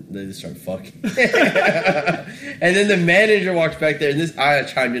 And then they just start fucking. And then the manager walks back there, and I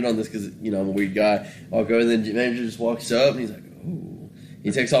chimed in on this because I'm a weird guy. I'll go, and then the manager just walks up, and he's like, "Oh." He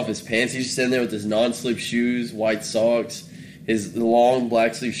takes off his pants. He's just sitting there with his non-slip shoes, white socks, his long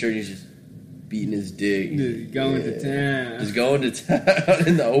black sleeve shirt. And he's just beating his dick. Dude, going to town. Just going to town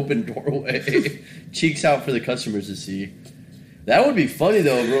in the open doorway. Cheeks out for the customers to see. That would be funny,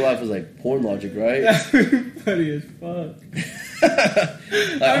 though, if real life was like porn logic, right? That would be funny as fuck.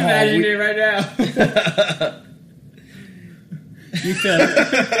 I'm imagining it right now.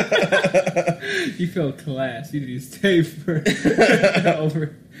 You felt class. You need to stay for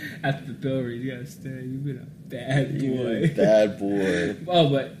over at the building. You gotta stay. You've been a bad boy. Bad boy. Oh,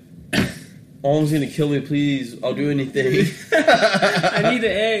 but Mom's gonna kill me, please. I'll do anything. I need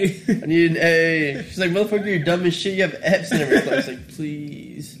an A. I need an A. She's like, motherfucker, you're dumb as shit. You have F's and everything. I was like,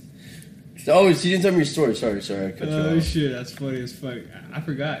 please. Oh, she didn't tell me your story. Sorry, I cut you off. Oh, shit, that's funny as fuck. I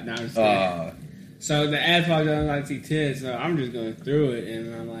forgot. Now I'm just So the ad popped up on like T10, so I'm just going through it,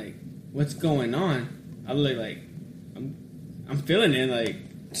 and I'm like, what's going on? I look like, I'm feeling it, like,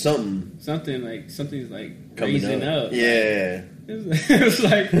 something's like coming raising up. Yeah. It was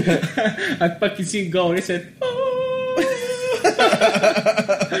like, I fucking seen gold. It said, oh.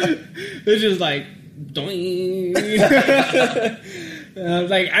 It's just like, doing. I was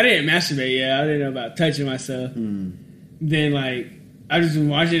like, I didn't masturbate yet. I didn't know about touching myself. Then, like, I just been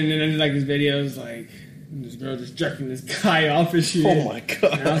watching, and then there's like this video. It's like this girl just jerking this guy off and shit. Oh my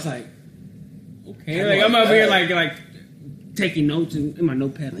god! And I was like, okay, like I'm over here like taking notes in my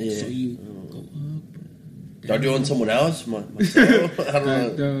notepad. Like, so you go up. Y'all doing someone else? Myself? I don't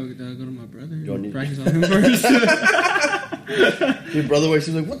know. Do I go to my brother? You practice on him first. Your brother wakes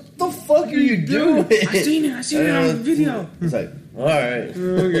up like, what the fuck are you doing? I seen it on the video. He's like, all right.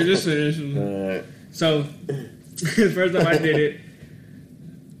 Okay, just finish. All right. So, the first time I did it,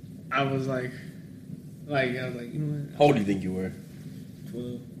 I was like, you know what? How old do you think you were?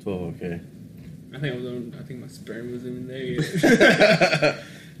 12. 12, okay. I think my sperm was in there.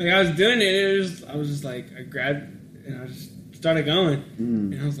 Like I was doing it, I was just like, I grabbed and I just started going,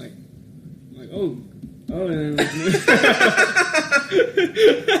 and I was like, oh, and then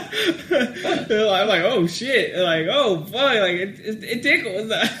I'm like, oh shit, like, oh fuck, like it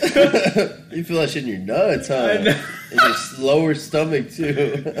tickles. You feel that shit in your nuts, huh? I know. In your lower stomach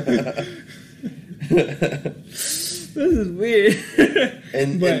too. This is weird.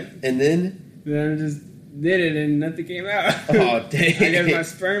 And then I just did it and nothing came out. Oh dang! I guess my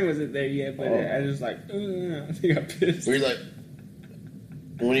sperm wasn't there yet, but I just like, I think I pissed. Were you like,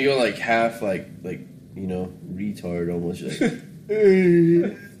 when you go like half like retard almost, like,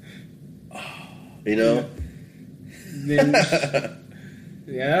 Then,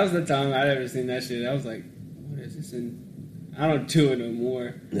 yeah, that was the time I'd ever seen that shit. I was like, what is this? And I don't do it no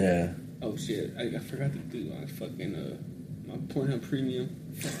more. Yeah. Oh shit! I forgot to do my fucking my Pornhub Premium.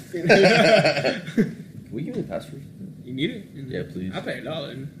 Can we give you the password? You need it? Yeah, please. I paid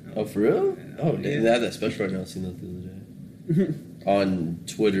 $1. Oh, for real? Oh, yeah. They have that special right now. I seen that the other day. On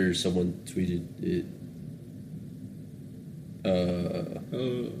Twitter, someone tweeted it.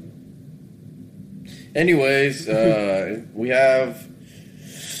 Anyways, we have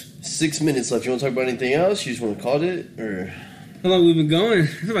 6 minutes left. You want to talk about anything else? You just want to call it? Or How long we been going? I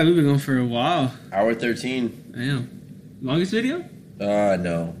feel like we've been going for a while. Hour 13. Damn. Longest video?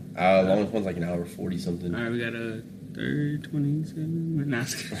 No. Longest one's like an hour 40 something. Alright, we got a 27. Nah,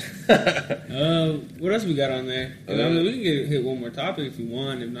 what else we got on there? I mean, we can hit one more topic if you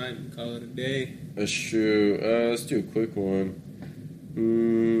want. If not, we can call it a day. That's true. Let's do a quick one.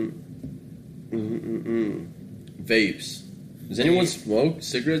 Vapes. Does anyone smoke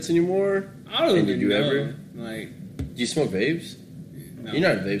cigarettes anymore? I don't and did you know. ever? Like, do you smoke vapes? No. You're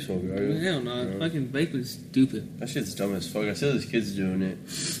not a vape smoker, are you? Hell no. No. Fucking vape is stupid. That shit's dumb as fuck. I see all these kids doing it.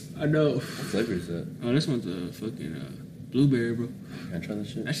 I know. What flavor is that? Oh, this one's a fucking blueberry, bro. Can I try that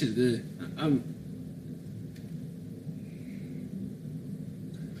shit? That shit's good. I'm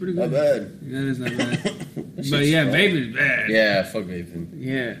pretty Not good. bad. That is not bad. That But shit's yeah, fun. vape is bad. Yeah, fuck vaping.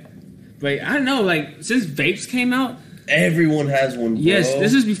 Yeah. But I don't know, like, since vapes came out, Everyone has one, bro. yes,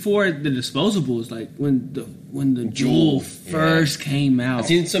 this is before the disposables, like when the Juul first came out. I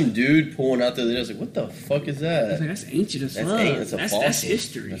seen some dude pulling out the other day. I was like, what the fuck is I that? was like, that's ancient as fuck. That's a That's fossil.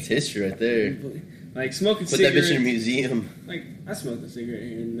 history. That's history right there. Like smoking Put that cigarettes. bitch in a museum. Like I smoked a cigarette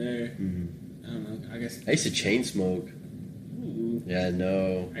here and there. Mhm. I don't know. I guess. I used to chain smoke. Ooh. Yeah,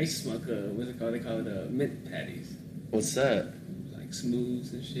 no. I used to smoke what's it called? They call it mint patties, What's that? like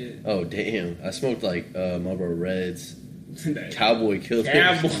smooths and shit. Oh, damn. I smoked like Marlboro Reds. That Cowboy Killer.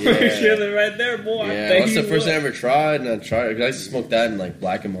 Cowboy Yeah. killer right there, boy. Yeah, I that's the you first thing I what. ever tried, and I tried it. 'Cause I used to smoke that in like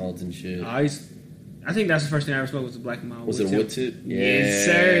Black and Milds and shit. I think that's the first thing I ever smoked was a Black and Mild. Was it a wood tip? Yeah. Yes,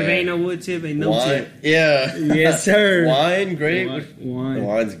 sir. If ain't no wood tip, ain't no Wine? tip. Yeah. Yes, sir. Wine, grape. Wine.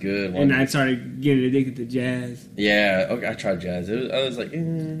 Wine's good. And Wine. I started getting addicted to jazz. Yeah, okay, I tried jazz. I was like,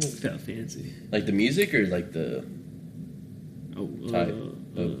 It felt fancy. like the music or like the. Oh, Type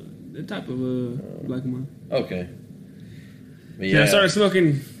the type of Black and Mild. Okay. But Yeah, yeah. I started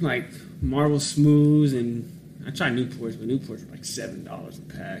smoking like Marble Smooths, and I tried Newports, but Newports were like $7 a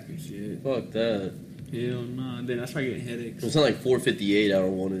pack and shit. Fuck that. Hell no. Then I started getting headaches. It's not like $4.58. I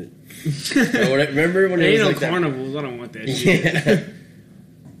don't want it. Remember when There it ain't was no like carnivals. I don't want that that? shit. Yeah.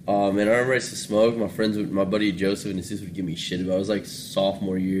 Oh man, I remember I used to smoke. My buddy Joseph and his sister would give me shit about it. I was like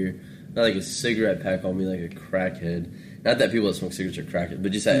sophomore year. Not like a cigarette pack on me like a crackhead. Not that people that smoke cigarettes are crackhead,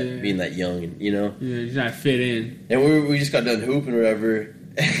 but just that Yeah. being that young, and you know. Yeah, you gotta fit in. And we just got done hooping or whatever.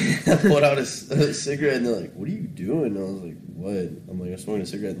 I pulled out a cigarette and they're like, "What are you doing?" And I was like, "What?" I'm like, "I'm smoking a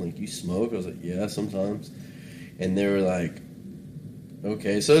cigarette." And like, "You smoke?" I was like, "Yeah, sometimes." And they were like,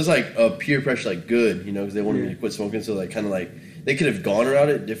 "Okay." So it was like a peer pressure, like good, you know, because they wanted me Yeah. to quit smoking. So like, kind of like they could have gone around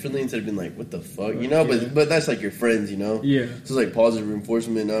it differently instead of being like, "What the fuck," you know. Yeah. But that's like your friends, you know. Yeah. So it's like positive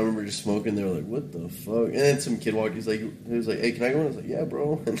reinforcement. And I remember just smoking. They were like, "What the fuck?" And then some kid walked. He was like, "Hey, can I go?" And I was like, "Yeah,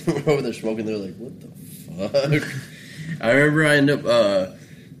 bro." And we're over there smoking. They were like, "What the fuck?" I remember I ended up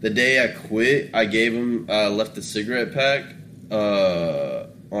the day I quit. I gave him left the cigarette pack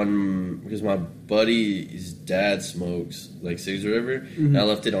on because my buddy's dad smokes like cigs or whatever. And I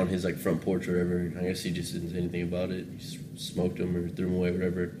left it on his like front porch or whatever. I guess he just didn't say anything about it. He just smoked them or threw them away,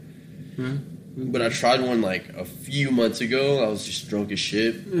 whatever. Huh? But I tried one like a few months ago. I was just drunk as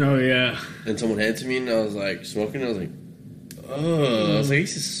shit, Oh yeah. and someone handed it to me, and I was like smoking. I was like, oh, I was like, I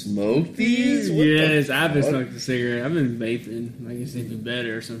used to smoke these. What the Yes, I've been fuck? smoking a cigarette. I've been vaping. Like it's even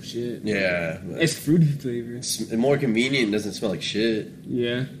better or some shit. Yeah, It's fruity flavor. it's more convenient. and Doesn't smell like shit,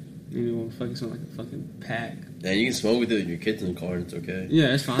 Yeah. You know, fucking smell like a fucking pack. and you can smoke with it. And your kids in the car, and it's okay. Yeah,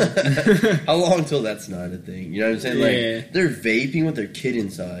 it's fine. How long till that's not a thing? You know what I'm saying? Yeah. Like they're vaping with their kid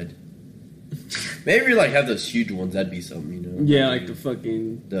inside. Maybe you like have those huge ones. That'd be something, you know? Yeah, like the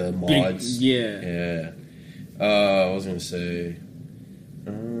fucking the big- mods. yeah. Yeah. I was gonna say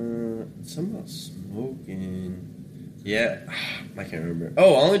something about smoking. Yeah, I can't remember.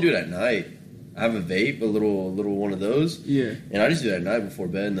 Oh, I only do it at night. I have a vape, a little one of those, Yeah. and I just do that at night before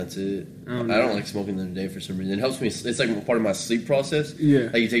bed, and that's it. I I don't don't know. like smoking in the day for some reason. It helps me. It's like part of my sleep process. Yeah.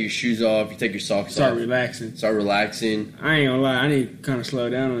 Like you take your shoes off, you take your socks Start off, relaxing. start relaxing. I ain't gonna lie, I need to kind of slow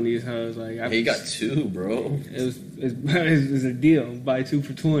down on these hoes. Like, Hey, you got two, bro. it's a deal. Buy 2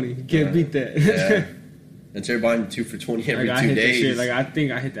 for 20. You can't Yeah. beat that. Yeah. And so you're buying 2 for 20 every Like, I 2 hit that days. shit. Like, I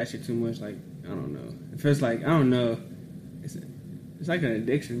think I hit that shit too much. Like, I don't know. It feels like I don't know. It's like an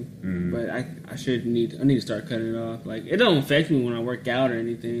addiction, Mm. but I need to start cutting it off. Like, it don't affect me when I work out or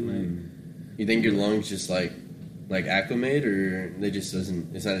anything. Like, You think your lungs just like acclimate, or they just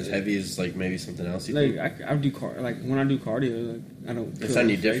doesn't? It's not as heavy as like maybe something else. You think? I do when I do cardio, like I don't. It's feel not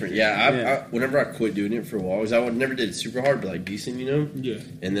any affected. different. Yeah, I whenever I quit doing it for a while, because I never did it super hard, but like decent, you know. Yeah.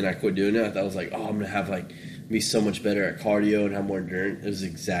 And then I quit doing it. I thought I was like, oh, I'm gonna have like be so much better at cardio and have more endurance. It was the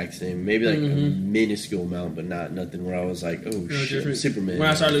exact same, maybe like a minuscule amount, but not nothing where I was like, oh No shit, different. Superman. When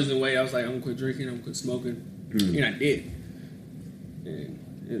I started losing weight, I was like, I'm gonna quit drinking, I'm gonna quit smoking, Mm. and I did. And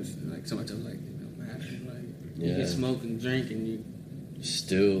it was like somebody told me like, it don't matter. Like, you Yeah. can smoke and drink, and you.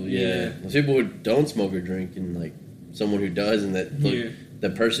 Still, yeah. Yeah. Those people who don't smoke or drink, and like someone who does, and that look, Yeah. the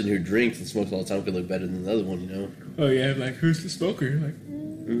person who drinks and smokes all the time could look better than the other one, you know. Oh yeah, like who's the smoker? Like,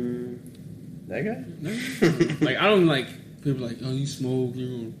 That guy. no. Like I don't like people like, oh, you smoke, you're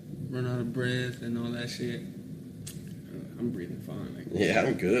gonna run out of breath and all that shit. I'm breathing fine. Like, Yeah,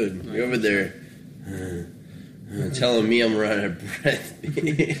 I'm good. You're over there. You're telling me I'm running out of breath.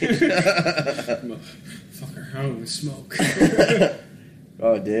 Fucker, I don't even smoke.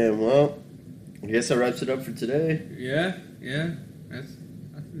 Oh, damn. Well, I guess that wraps it up for today. Yeah. I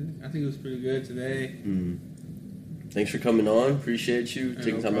think it was pretty good today. Thanks for coming on. Appreciate you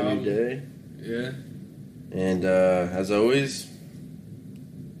taking time out of your day. Yeah. And as always...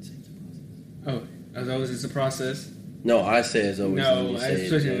 Oh, as always, it's a process. No, I say as always. No, I'm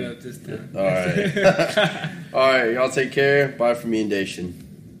switching it up this time. All right. All right, y'all take care. Bye from me and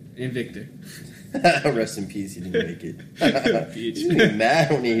Dacian. And Victor. Rest in peace, he didn't make it. He's gonna be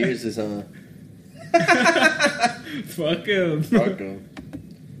mad when he hears this, huh? Fuck him. Fuck him.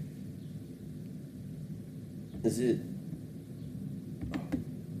 Is it?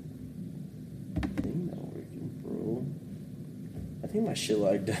 I think not working, bro. I think my shit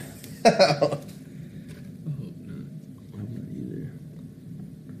lagged out.